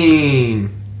saying? I mean,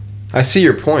 I see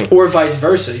your point. Or vice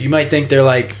versa. You might think they're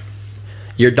like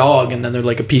your dog, and then they're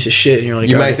like a piece of shit, and you're like,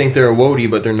 You "All might right." think they're a woadie,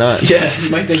 but they're not. Yeah, you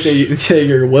might think they're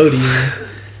your woadie.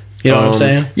 You know what I'm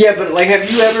saying? Yeah, but like, have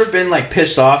you ever been like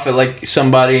pissed off at like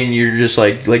somebody and you're just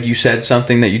like you said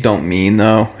something that you don't mean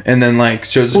though, and then like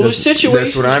so Well, there's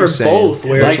situations what I'm for saying. both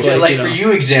where like, it's like, like you know, for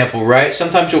you example, right?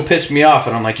 Sometimes you'll piss me off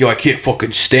and I'm like, yo, I can't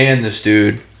fucking stand this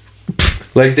dude.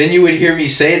 Like then you would hear me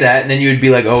say that and then you would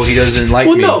be like, oh, he doesn't like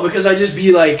well, me. no, because I just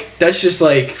be like, that's just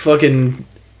like fucking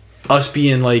us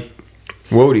being like,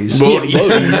 Woadies. yeah,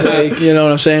 woadies, like, you know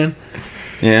what I'm saying?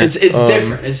 Yeah. It's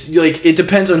different. It's like it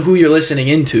depends on who you're listening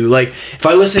into. Like if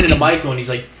I listen to Michael and he's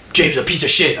like, James a piece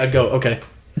of shit, I'd go, okay.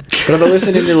 But if I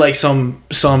listen into like some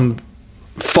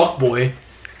fuck boy,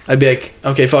 I'd be like,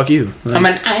 okay, fuck you. Like, I'm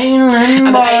an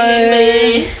island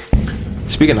boy.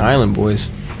 Speaking of Island Boys,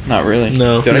 Not really.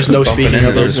 No. Dude, I There's quit no bumping speaking into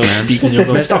of those, this, man. Speaking of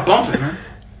man, stop bumping, man.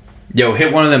 Yo,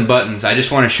 hit one of them buttons. I just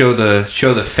want to show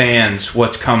the fans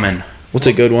what's coming. What's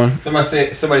a good one?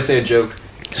 somebody say a joke.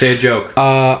 Say a joke.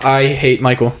 I hate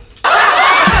Michael.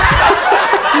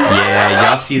 Yeah,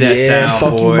 y'all see that Yeah,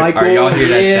 fuck you, soundboard? Michael. Or y'all hear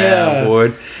Yeah. that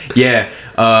soundboard? Yeah.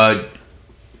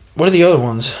 What are the other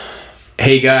ones?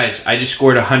 Hey guys, I just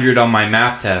scored 100 on my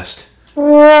math test.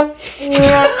 Yes,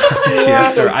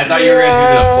 sir. I thought you were gonna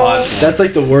do the applause one. That's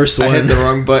like the worst I hit one. the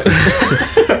wrong button.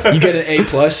 You get an A+.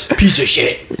 Piece of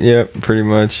shit. Yep, pretty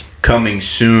much. Coming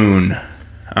soon.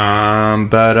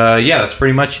 But yeah, that's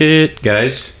pretty much it,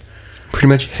 guys. Pretty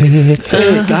much.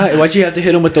 God, why'd you have to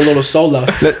hit him with the little solo?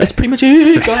 That's pretty much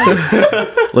it, guys.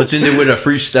 Let's end it with a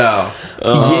freestyle.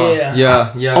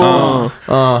 Yeah.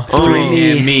 Yeah. Three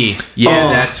Yeah, me. me. Yeah,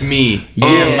 that's me.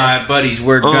 Yeah, Yeah. my buddies,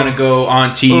 we're gonna go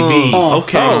on TV.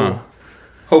 Okay.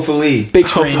 Hopefully. Big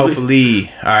screen. Hopefully.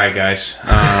 All right, guys.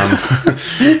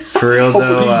 For real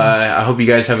though, I hope you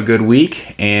guys have a good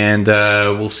week, and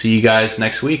we'll see you guys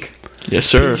next week. Yes,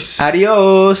 sir.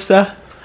 Adios.